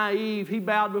not that naive. He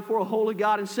bowed before a holy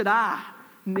God and said, I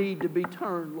need to be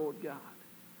turned, Lord God.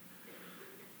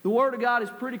 The Word of God is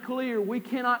pretty clear. We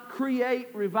cannot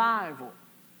create revival,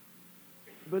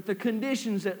 but the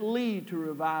conditions that lead to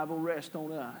revival rest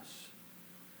on us.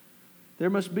 There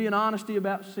must be an honesty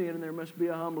about sin, and there must be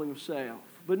a humbling of self.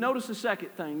 But notice the second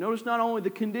thing. Notice not only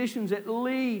the conditions that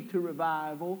lead to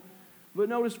revival, but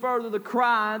notice further the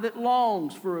cry that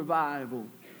longs for revival.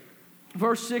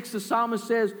 Verse 6, the psalmist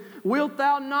says, wilt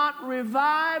thou not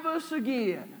revive us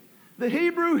again? The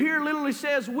Hebrew here literally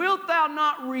says, wilt thou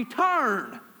not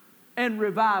return and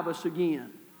revive us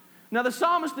again? Now the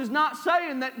psalmist is not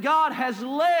saying that God has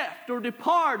left or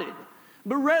departed,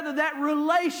 but rather that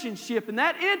relationship and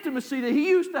that intimacy that he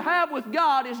used to have with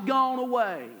God is gone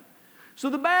away. So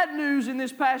the bad news in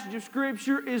this passage of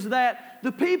Scripture is that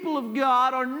the people of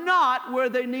God are not where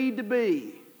they need to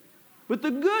be. But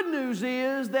the good news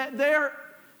is that their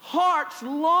hearts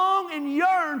long and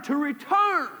yearn to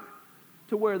return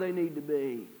to where they need to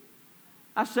be.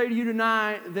 I say to you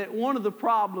tonight that one of the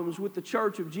problems with the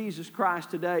church of Jesus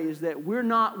Christ today is that we're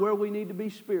not where we need to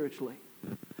be spiritually.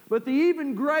 But the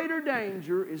even greater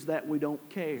danger is that we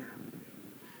don't care.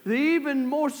 The even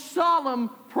more solemn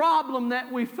problem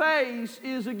that we face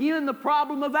is, again, the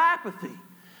problem of apathy.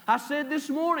 I said this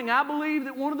morning, I believe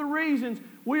that one of the reasons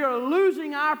we are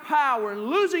losing our power and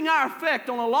losing our effect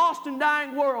on a lost and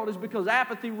dying world is because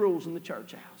apathy rules in the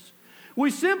church house. We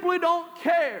simply don't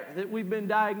care that we've been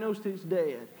diagnosed as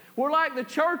dead. We're like the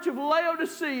church of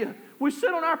Laodicea. We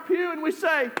sit on our pew and we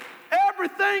say,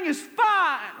 everything is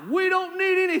fine. We don't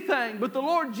need anything. But the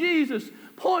Lord Jesus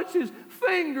points His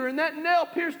finger and that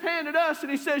nail-pierced hand at us, and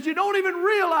He says, you don't even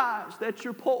realize that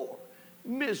you're poor,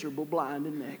 miserable, blind,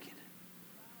 and naked.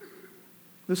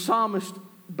 The psalmist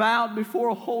bowed before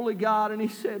a holy God and he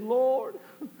said, Lord,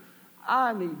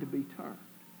 I need to be turned.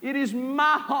 It is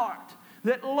my heart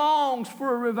that longs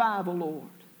for a revival, Lord.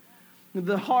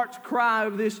 The heart's cry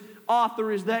of this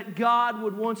author is that God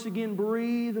would once again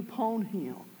breathe upon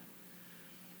him.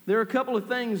 There are a couple of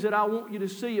things that I want you to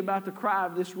see about the cry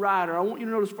of this writer. I want you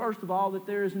to notice, first of all, that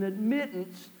there is an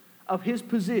admittance of his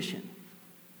position.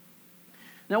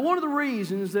 Now, one of the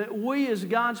reasons that we as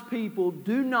God's people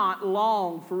do not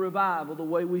long for revival the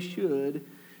way we should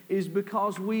is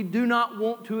because we do not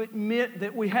want to admit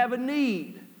that we have a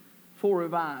need for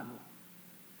revival.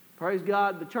 Praise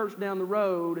God, the church down the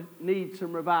road needs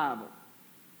some revival.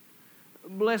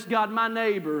 Bless God, my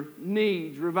neighbor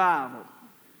needs revival.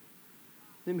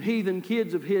 Them heathen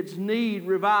kids of his need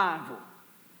revival.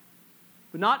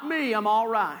 But not me, I'm all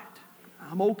right.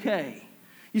 I'm okay.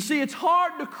 You see, it's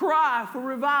hard to cry for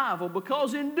revival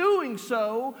because in doing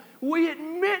so, we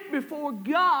admit before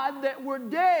God that we're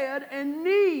dead and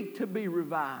need to be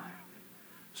revived.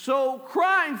 So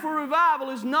crying for revival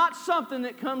is not something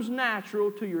that comes natural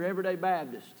to your everyday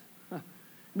Baptist.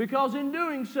 Because in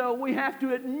doing so, we have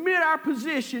to admit our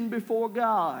position before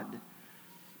God.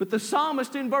 But the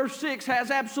psalmist in verse 6 has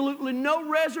absolutely no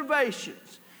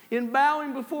reservations in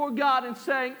bowing before God and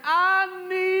saying, I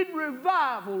need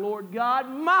revival, Lord God,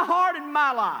 my heart and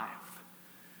my life.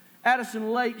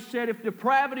 Addison Lake said, if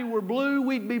depravity were blue,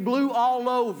 we'd be blue all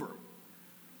over.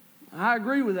 I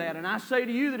agree with that, and I say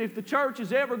to you that if the church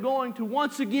is ever going to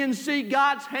once again see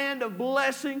God's hand of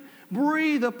blessing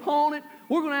breathe upon it,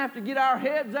 we're going to have to get our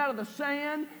heads out of the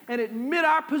sand and admit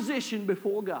our position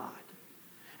before God.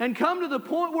 And come to the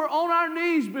point where on our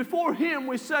knees before Him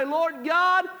we say, Lord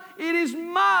God, it is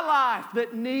my life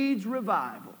that needs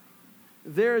revival.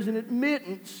 There is an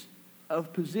admittance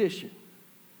of position.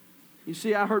 You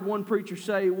see, I heard one preacher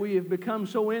say, we have become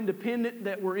so independent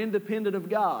that we're independent of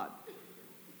God.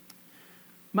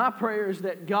 My prayer is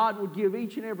that God would give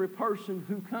each and every person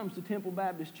who comes to Temple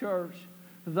Baptist Church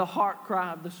the heart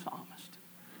cry of the psalmist.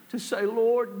 To say,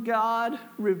 Lord God,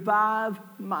 revive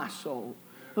my soul.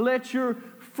 Let your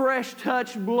fresh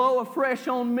touch blow afresh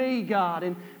on me,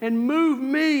 God, and move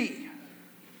me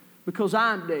because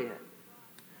I'm dead.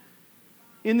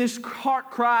 In this heart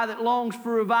cry that longs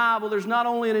for revival, there's not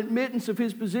only an admittance of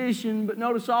his position, but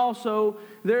notice also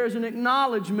there is an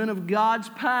acknowledgement of God's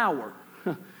power.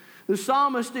 The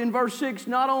psalmist in verse 6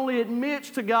 not only admits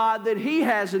to God that he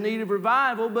has a need of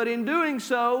revival, but in doing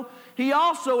so, he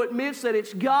also admits that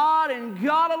it's God and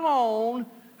God alone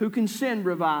who can send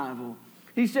revival.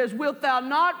 He says, wilt thou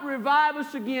not revive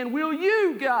us again? Will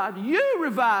you, God, you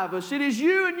revive us? It is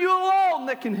you and you alone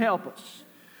that can help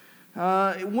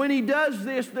us. When he does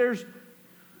this, there's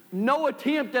no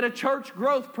attempt at a church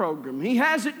growth program. He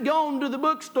hasn't gone to the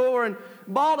bookstore and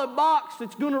bought a box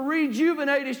that's going to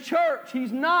rejuvenate his church.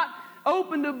 He's not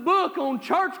opened a book on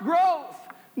church growth.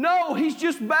 No, he's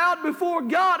just bowed before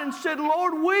God and said,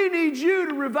 Lord, we need you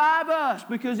to revive us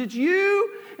because it's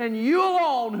you and you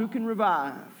alone who can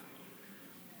revive.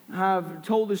 I've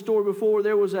told this story before.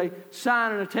 There was a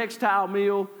sign in a textile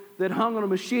mill that hung on a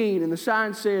machine, and the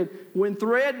sign said, when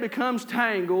thread becomes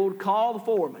tangled, call the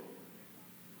foreman.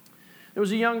 There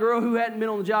was a young girl who hadn't been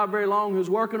on the job very long who was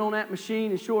working on that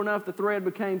machine, and sure enough, the thread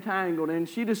became tangled, and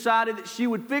she decided that she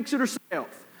would fix it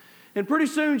herself. And pretty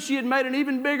soon, she had made an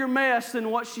even bigger mess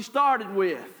than what she started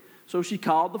with, so she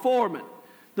called the foreman.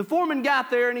 The foreman got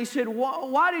there, and he said,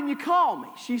 why didn't you call me?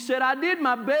 She said, I did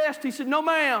my best. He said, no,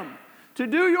 ma'am. To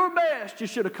do your best, you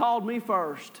should have called me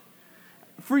first.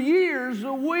 For years,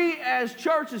 we as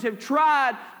churches have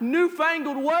tried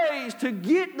newfangled ways to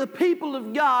get the people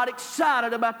of God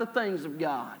excited about the things of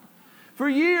God. For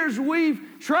years, we've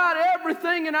tried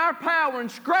everything in our power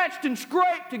and scratched and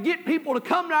scraped to get people to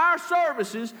come to our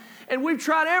services, and we've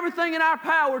tried everything in our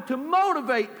power to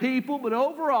motivate people, but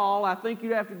overall, I think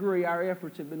you'd have to agree, our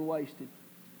efforts have been wasted.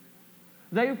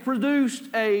 They've produced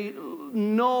a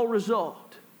null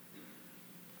result.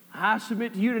 I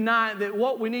submit to you tonight that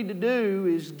what we need to do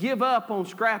is give up on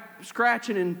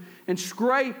scratching and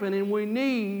scraping, and we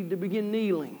need to begin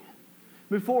kneeling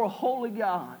before a holy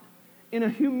God in a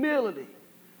humility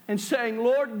and saying,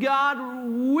 Lord God,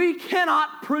 we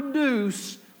cannot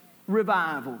produce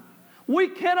revival. We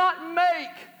cannot make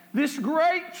this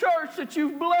great church that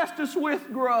you've blessed us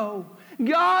with grow.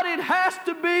 God, it has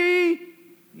to be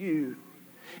you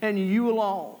and you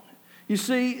alone. You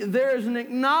see, there's an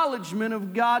acknowledgement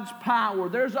of God's power.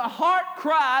 There's a heart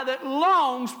cry that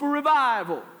longs for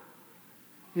revival.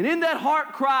 And in that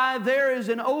heart cry, there is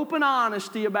an open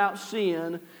honesty about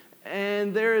sin,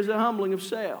 and there is a humbling of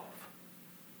self.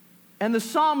 And the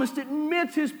psalmist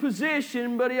admits his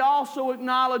position, but he also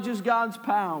acknowledges God's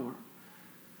power.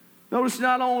 Notice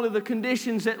not only the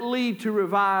conditions that lead to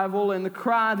revival and the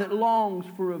cry that longs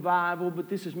for revival, but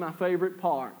this is my favorite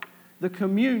part, the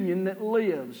communion that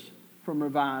lives from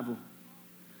revival.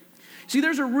 See,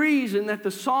 there's a reason that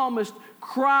the psalmist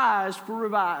cries for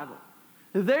revival.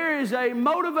 There is a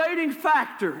motivating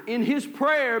factor in his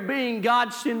prayer being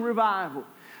God send revival.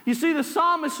 You see, the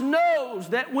psalmist knows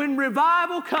that when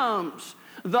revival comes,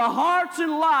 the hearts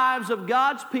and lives of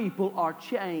God's people are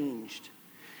changed.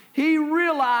 He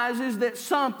realizes that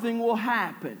something will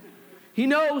happen. He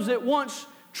knows that once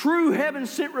true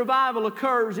heaven-sent revival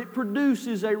occurs, it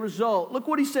produces a result. Look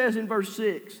what he says in verse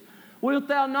 6. Wilt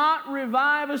thou not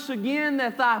revive us again,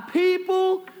 that thy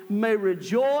people may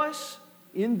rejoice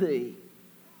in thee?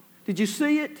 Did you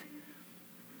see it?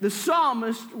 The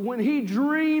psalmist, when he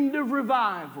dreamed of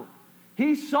revival,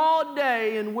 he saw a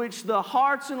day in which the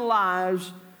hearts and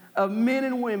lives of men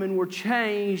and women were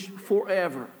changed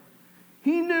forever.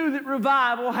 He knew that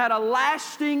revival had a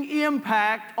lasting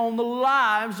impact on the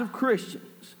lives of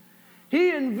Christians.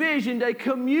 He envisioned a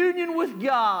communion with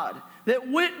God that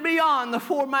went beyond the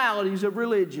formalities of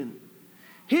religion.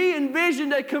 He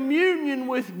envisioned a communion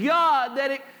with God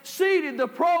that exceeded the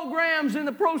programs and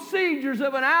the procedures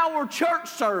of an hour church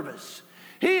service.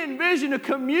 He envisioned a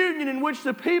communion in which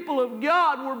the people of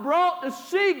God were brought to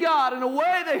see God in a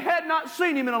way they had not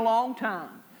seen Him in a long time.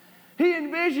 He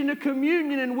envisioned a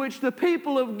communion in which the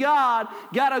people of God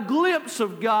got a glimpse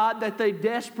of God that they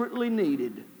desperately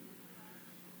needed.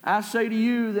 I say to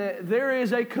you that there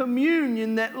is a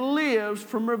communion that lives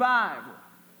from revival.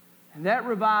 And that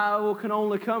revival can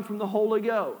only come from the Holy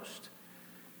Ghost.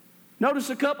 Notice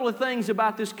a couple of things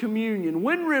about this communion.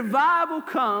 When revival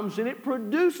comes and it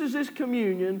produces this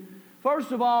communion,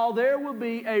 first of all, there will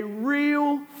be a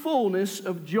real fullness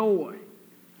of joy.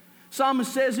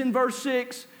 Psalmist says in verse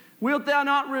 6, Wilt thou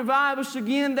not revive us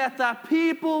again, that thy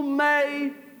people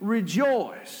may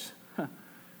rejoice?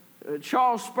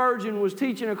 Charles Spurgeon was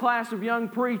teaching a class of young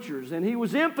preachers, and he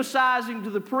was emphasizing to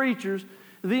the preachers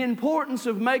the importance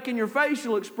of making your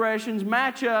facial expressions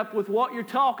match up with what you're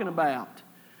talking about.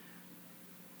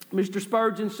 Mr.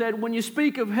 Spurgeon said, when you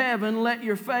speak of heaven, let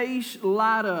your face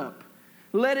light up.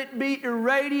 Let it be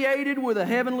irradiated with a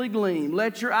heavenly gleam.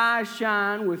 Let your eyes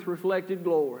shine with reflected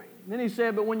glory. And then he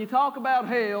said, but when you talk about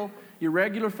hell, your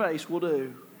regular face will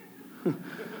do.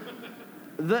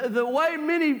 The way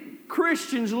many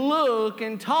Christians look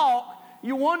and talk,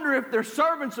 you wonder if they're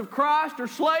servants of Christ or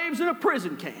slaves in a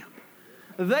prison camp.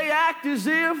 They act as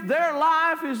if their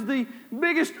life is the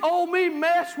biggest oh me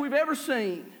mess we've ever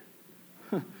seen.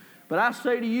 But I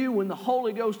say to you, when the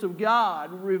Holy Ghost of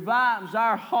God revives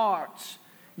our hearts,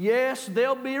 yes,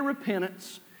 there'll be a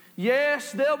repentance.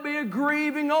 Yes, there'll be a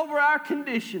grieving over our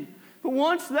condition. But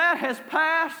once that has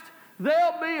passed,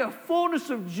 there'll be a fullness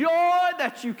of joy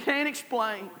that you can't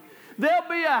explain. There'll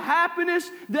be a happiness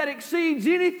that exceeds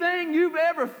anything you've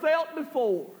ever felt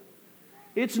before.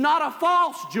 It's not a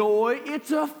false joy,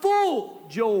 it's a full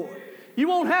joy. You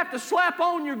won't have to slap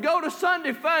on your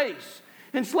go-to-Sunday face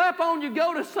and slap on your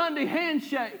go-to-Sunday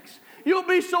handshakes. You'll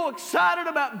be so excited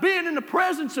about being in the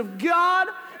presence of God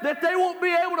that they won't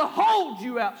be able to hold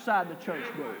you outside the church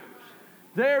doors.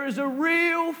 There is a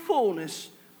real fullness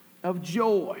of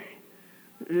joy.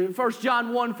 1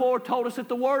 John 1:4 told us that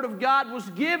the Word of God was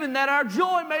given that our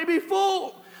joy may be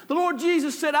full. The Lord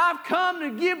Jesus said, I've come to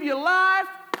give you life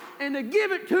and to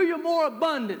give it to you more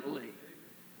abundantly.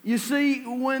 You see,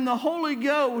 when the Holy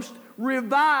Ghost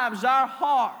revives our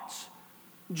hearts,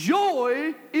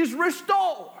 joy is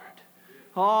restored.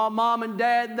 Oh, Mom and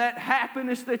Dad, that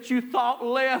happiness that you thought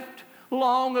left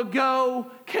long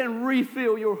ago can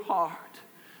refill your heart.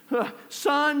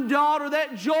 Son, daughter,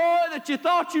 that joy that you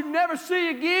thought you'd never see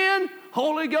again,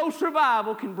 Holy Ghost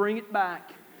revival can bring it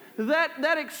back.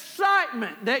 That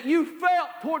excitement that you felt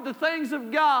toward the things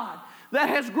of God that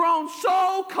has grown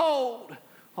so cold,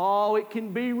 oh, it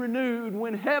can be renewed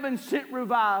when heaven-sent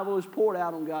revival is poured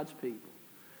out on God's people.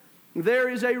 There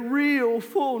is a real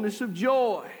fullness of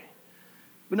joy.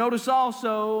 But notice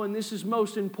also, and this is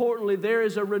most importantly, there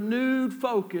is a renewed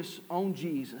focus on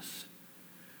Jesus.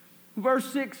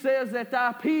 Verse 6 says that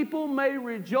thy people may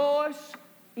rejoice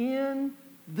in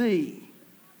thee.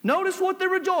 Notice what they're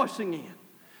rejoicing in.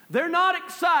 They're not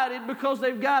excited because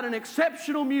they've got an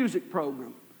exceptional music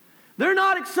program. They're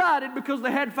not excited because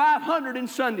they had 500 in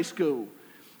Sunday school.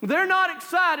 They're not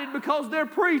excited because their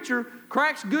preacher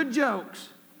cracks good jokes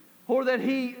or that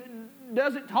he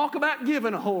doesn't talk about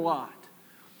giving a whole lot.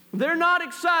 They're not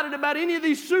excited about any of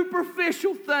these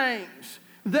superficial things.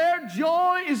 Their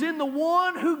joy is in the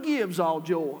one who gives all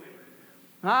joy.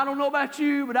 I don't know about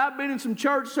you, but I've been in some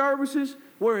church services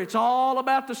where it's all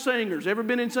about the singers. Ever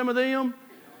been in some of them?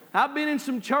 I've been in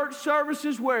some church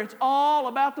services where it's all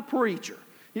about the preacher.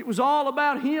 It was all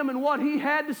about him and what he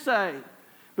had to say.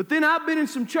 But then I've been in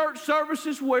some church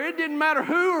services where it didn't matter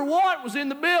who or what was in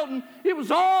the building. It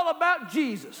was all about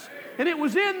Jesus. And it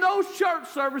was in those church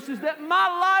services that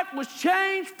my life was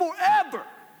changed forever.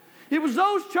 It was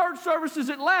those church services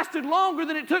that lasted longer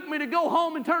than it took me to go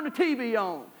home and turn the TV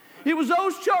on. It was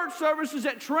those church services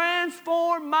that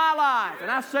transformed my life. And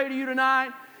I say to you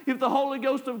tonight, if the Holy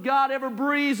Ghost of God ever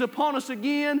breathes upon us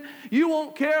again, you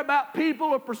won't care about people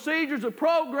or procedures or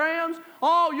programs.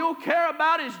 All you'll care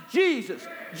about is Jesus.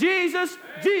 Jesus,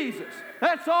 Jesus.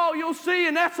 That's all you'll see,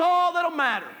 and that's all that'll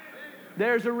matter.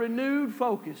 There's a renewed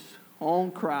focus on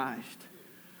Christ.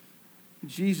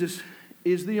 Jesus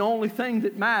is the only thing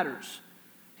that matters.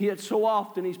 Yet so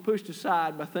often he's pushed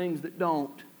aside by things that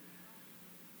don't.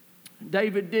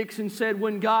 David Dixon said,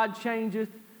 when God changeth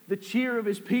the cheer of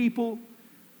his people,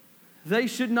 they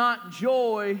should not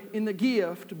joy in the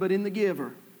gift, but in the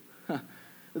giver.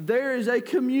 There is a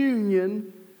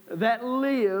communion that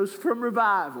lives from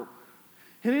revival.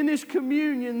 And in this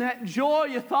communion, that joy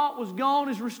you thought was gone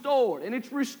is restored. And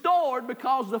it's restored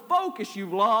because the focus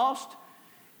you've lost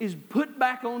is put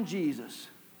back on Jesus.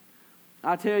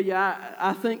 I tell you,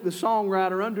 I think the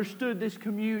songwriter understood this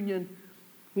communion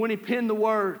when he penned the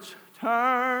words,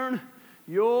 turn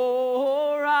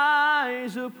your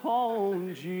eyes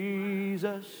upon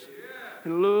Jesus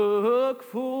and look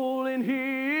full in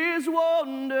his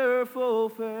wonderful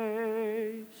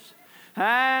face,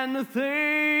 and the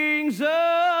things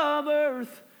of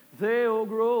earth, they'll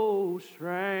grow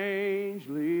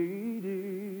strangely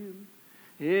dim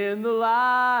in the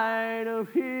light of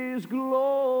his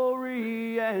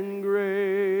glory and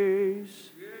grace.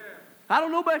 I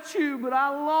don't know about you, but I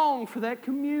long for that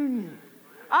communion.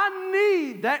 I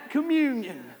need that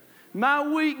communion. My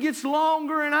week gets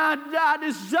longer and I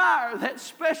desire that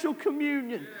special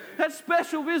communion, that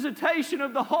special visitation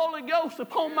of the Holy Ghost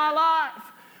upon my life,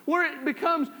 where it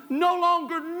becomes no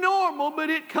longer normal, but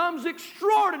it becomes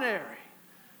extraordinary.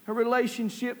 A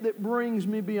relationship that brings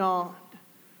me beyond.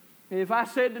 If I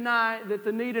said tonight that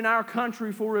the need in our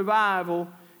country for revival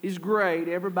is great,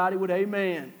 everybody would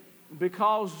amen.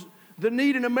 Because the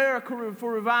need in America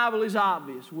for revival is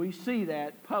obvious. We see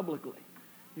that publicly.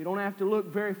 You don't have to look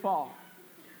very far.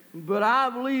 But I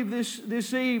believe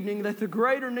this evening that the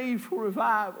greater need for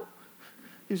revival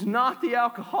is not the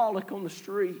alcoholic on the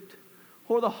street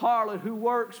or the harlot who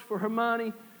works for her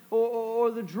money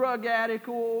or the drug addict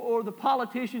or the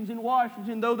politicians in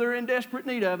Washington, though they're in desperate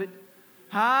need of it.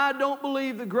 I don't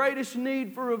believe the greatest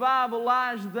need for revival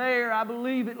lies there. I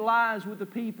believe it lies with the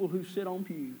people who sit on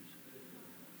pews.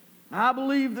 I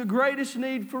believe the greatest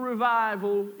need for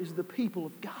revival is the people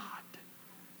of God.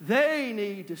 They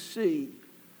need to see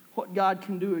what God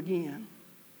can do again.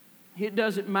 It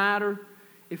doesn't matter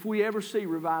if we ever see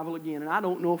revival again, and I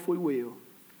don't know if we will.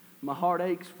 My heart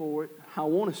aches for it. I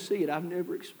want to see it. I've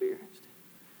never experienced it,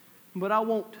 but I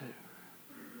want to.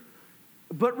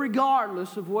 But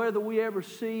regardless of whether we ever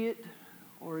see it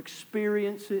or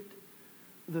experience it,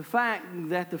 the fact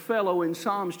that the fellow in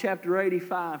Psalms chapter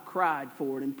 85 cried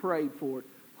for it and prayed for it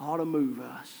ought to move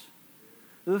us.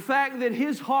 The fact that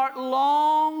his heart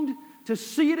longed to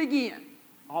see it again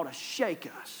ought to shake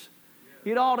us.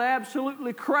 It ought to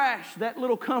absolutely crash that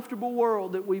little comfortable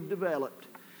world that we've developed.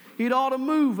 It ought to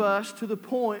move us to the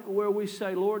point where we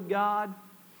say, Lord God,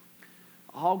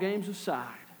 all games aside,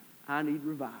 I need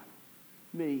revival.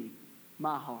 Me,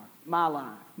 my heart, my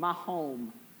life, my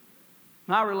home,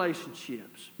 my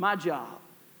relationships, my job.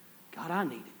 God, I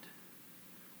need it.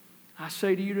 I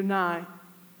say to you tonight,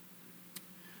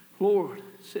 Lord,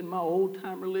 send my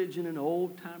old-time religion and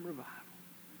old-time revival.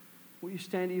 Will you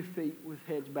stand to your feet with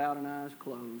heads bowed and eyes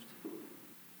closed?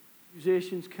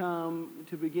 Musicians come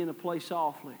to begin to play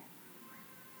softly.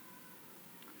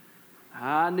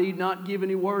 I need not give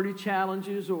any wordy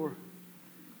challenges, or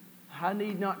I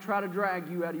need not try to drag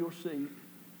you out of your seat.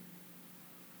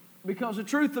 Because the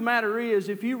truth of the matter is,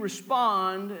 if you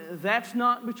respond, that's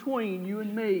not between you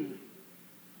and me.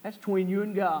 That's between you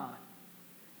and God.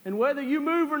 And whether you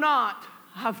move or not,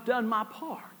 I've done my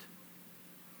part.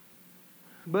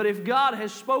 But if God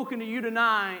has spoken to you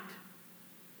tonight,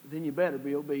 then you better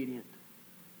be obedient.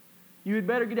 You had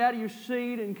better get out of your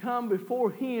seat and come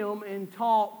before Him and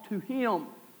talk to Him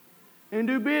and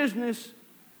do business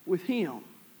with Him.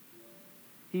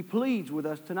 He pleads with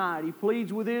us tonight. He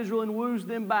pleads with Israel and woos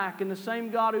them back. And the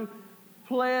same God who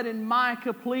pled in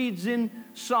Micah pleads in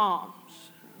Psalms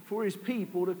for His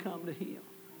people to come to Him.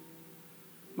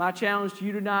 My challenge to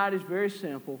you tonight is very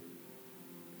simple.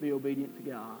 Be obedient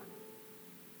to God.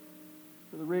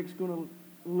 Brother Rick's going to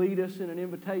lead us in an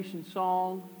invitation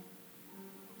song,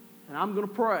 and I'm going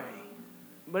to pray.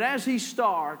 But as he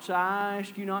starts, I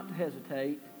ask you not to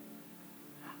hesitate.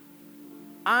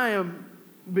 I am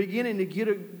beginning to get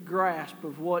a grasp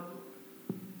of what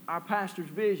our pastor's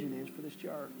vision is for this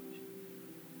church.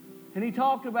 And he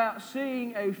talked about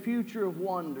seeing a future of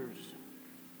wonders.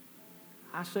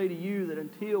 I say to you that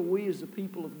until we as the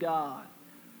people of God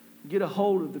get a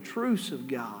hold of the truths of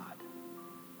God,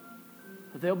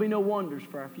 that there'll be no wonders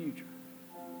for our future.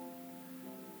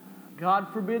 God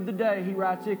forbid the day He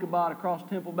writes Ichabod across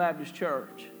Temple Baptist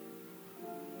Church.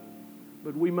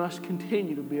 But we must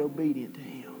continue to be obedient to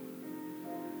Him.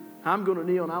 I'm going to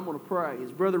kneel and I'm going to pray.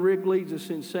 As Brother Rick leads us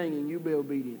in singing, you be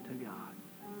obedient to God.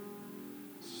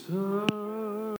 So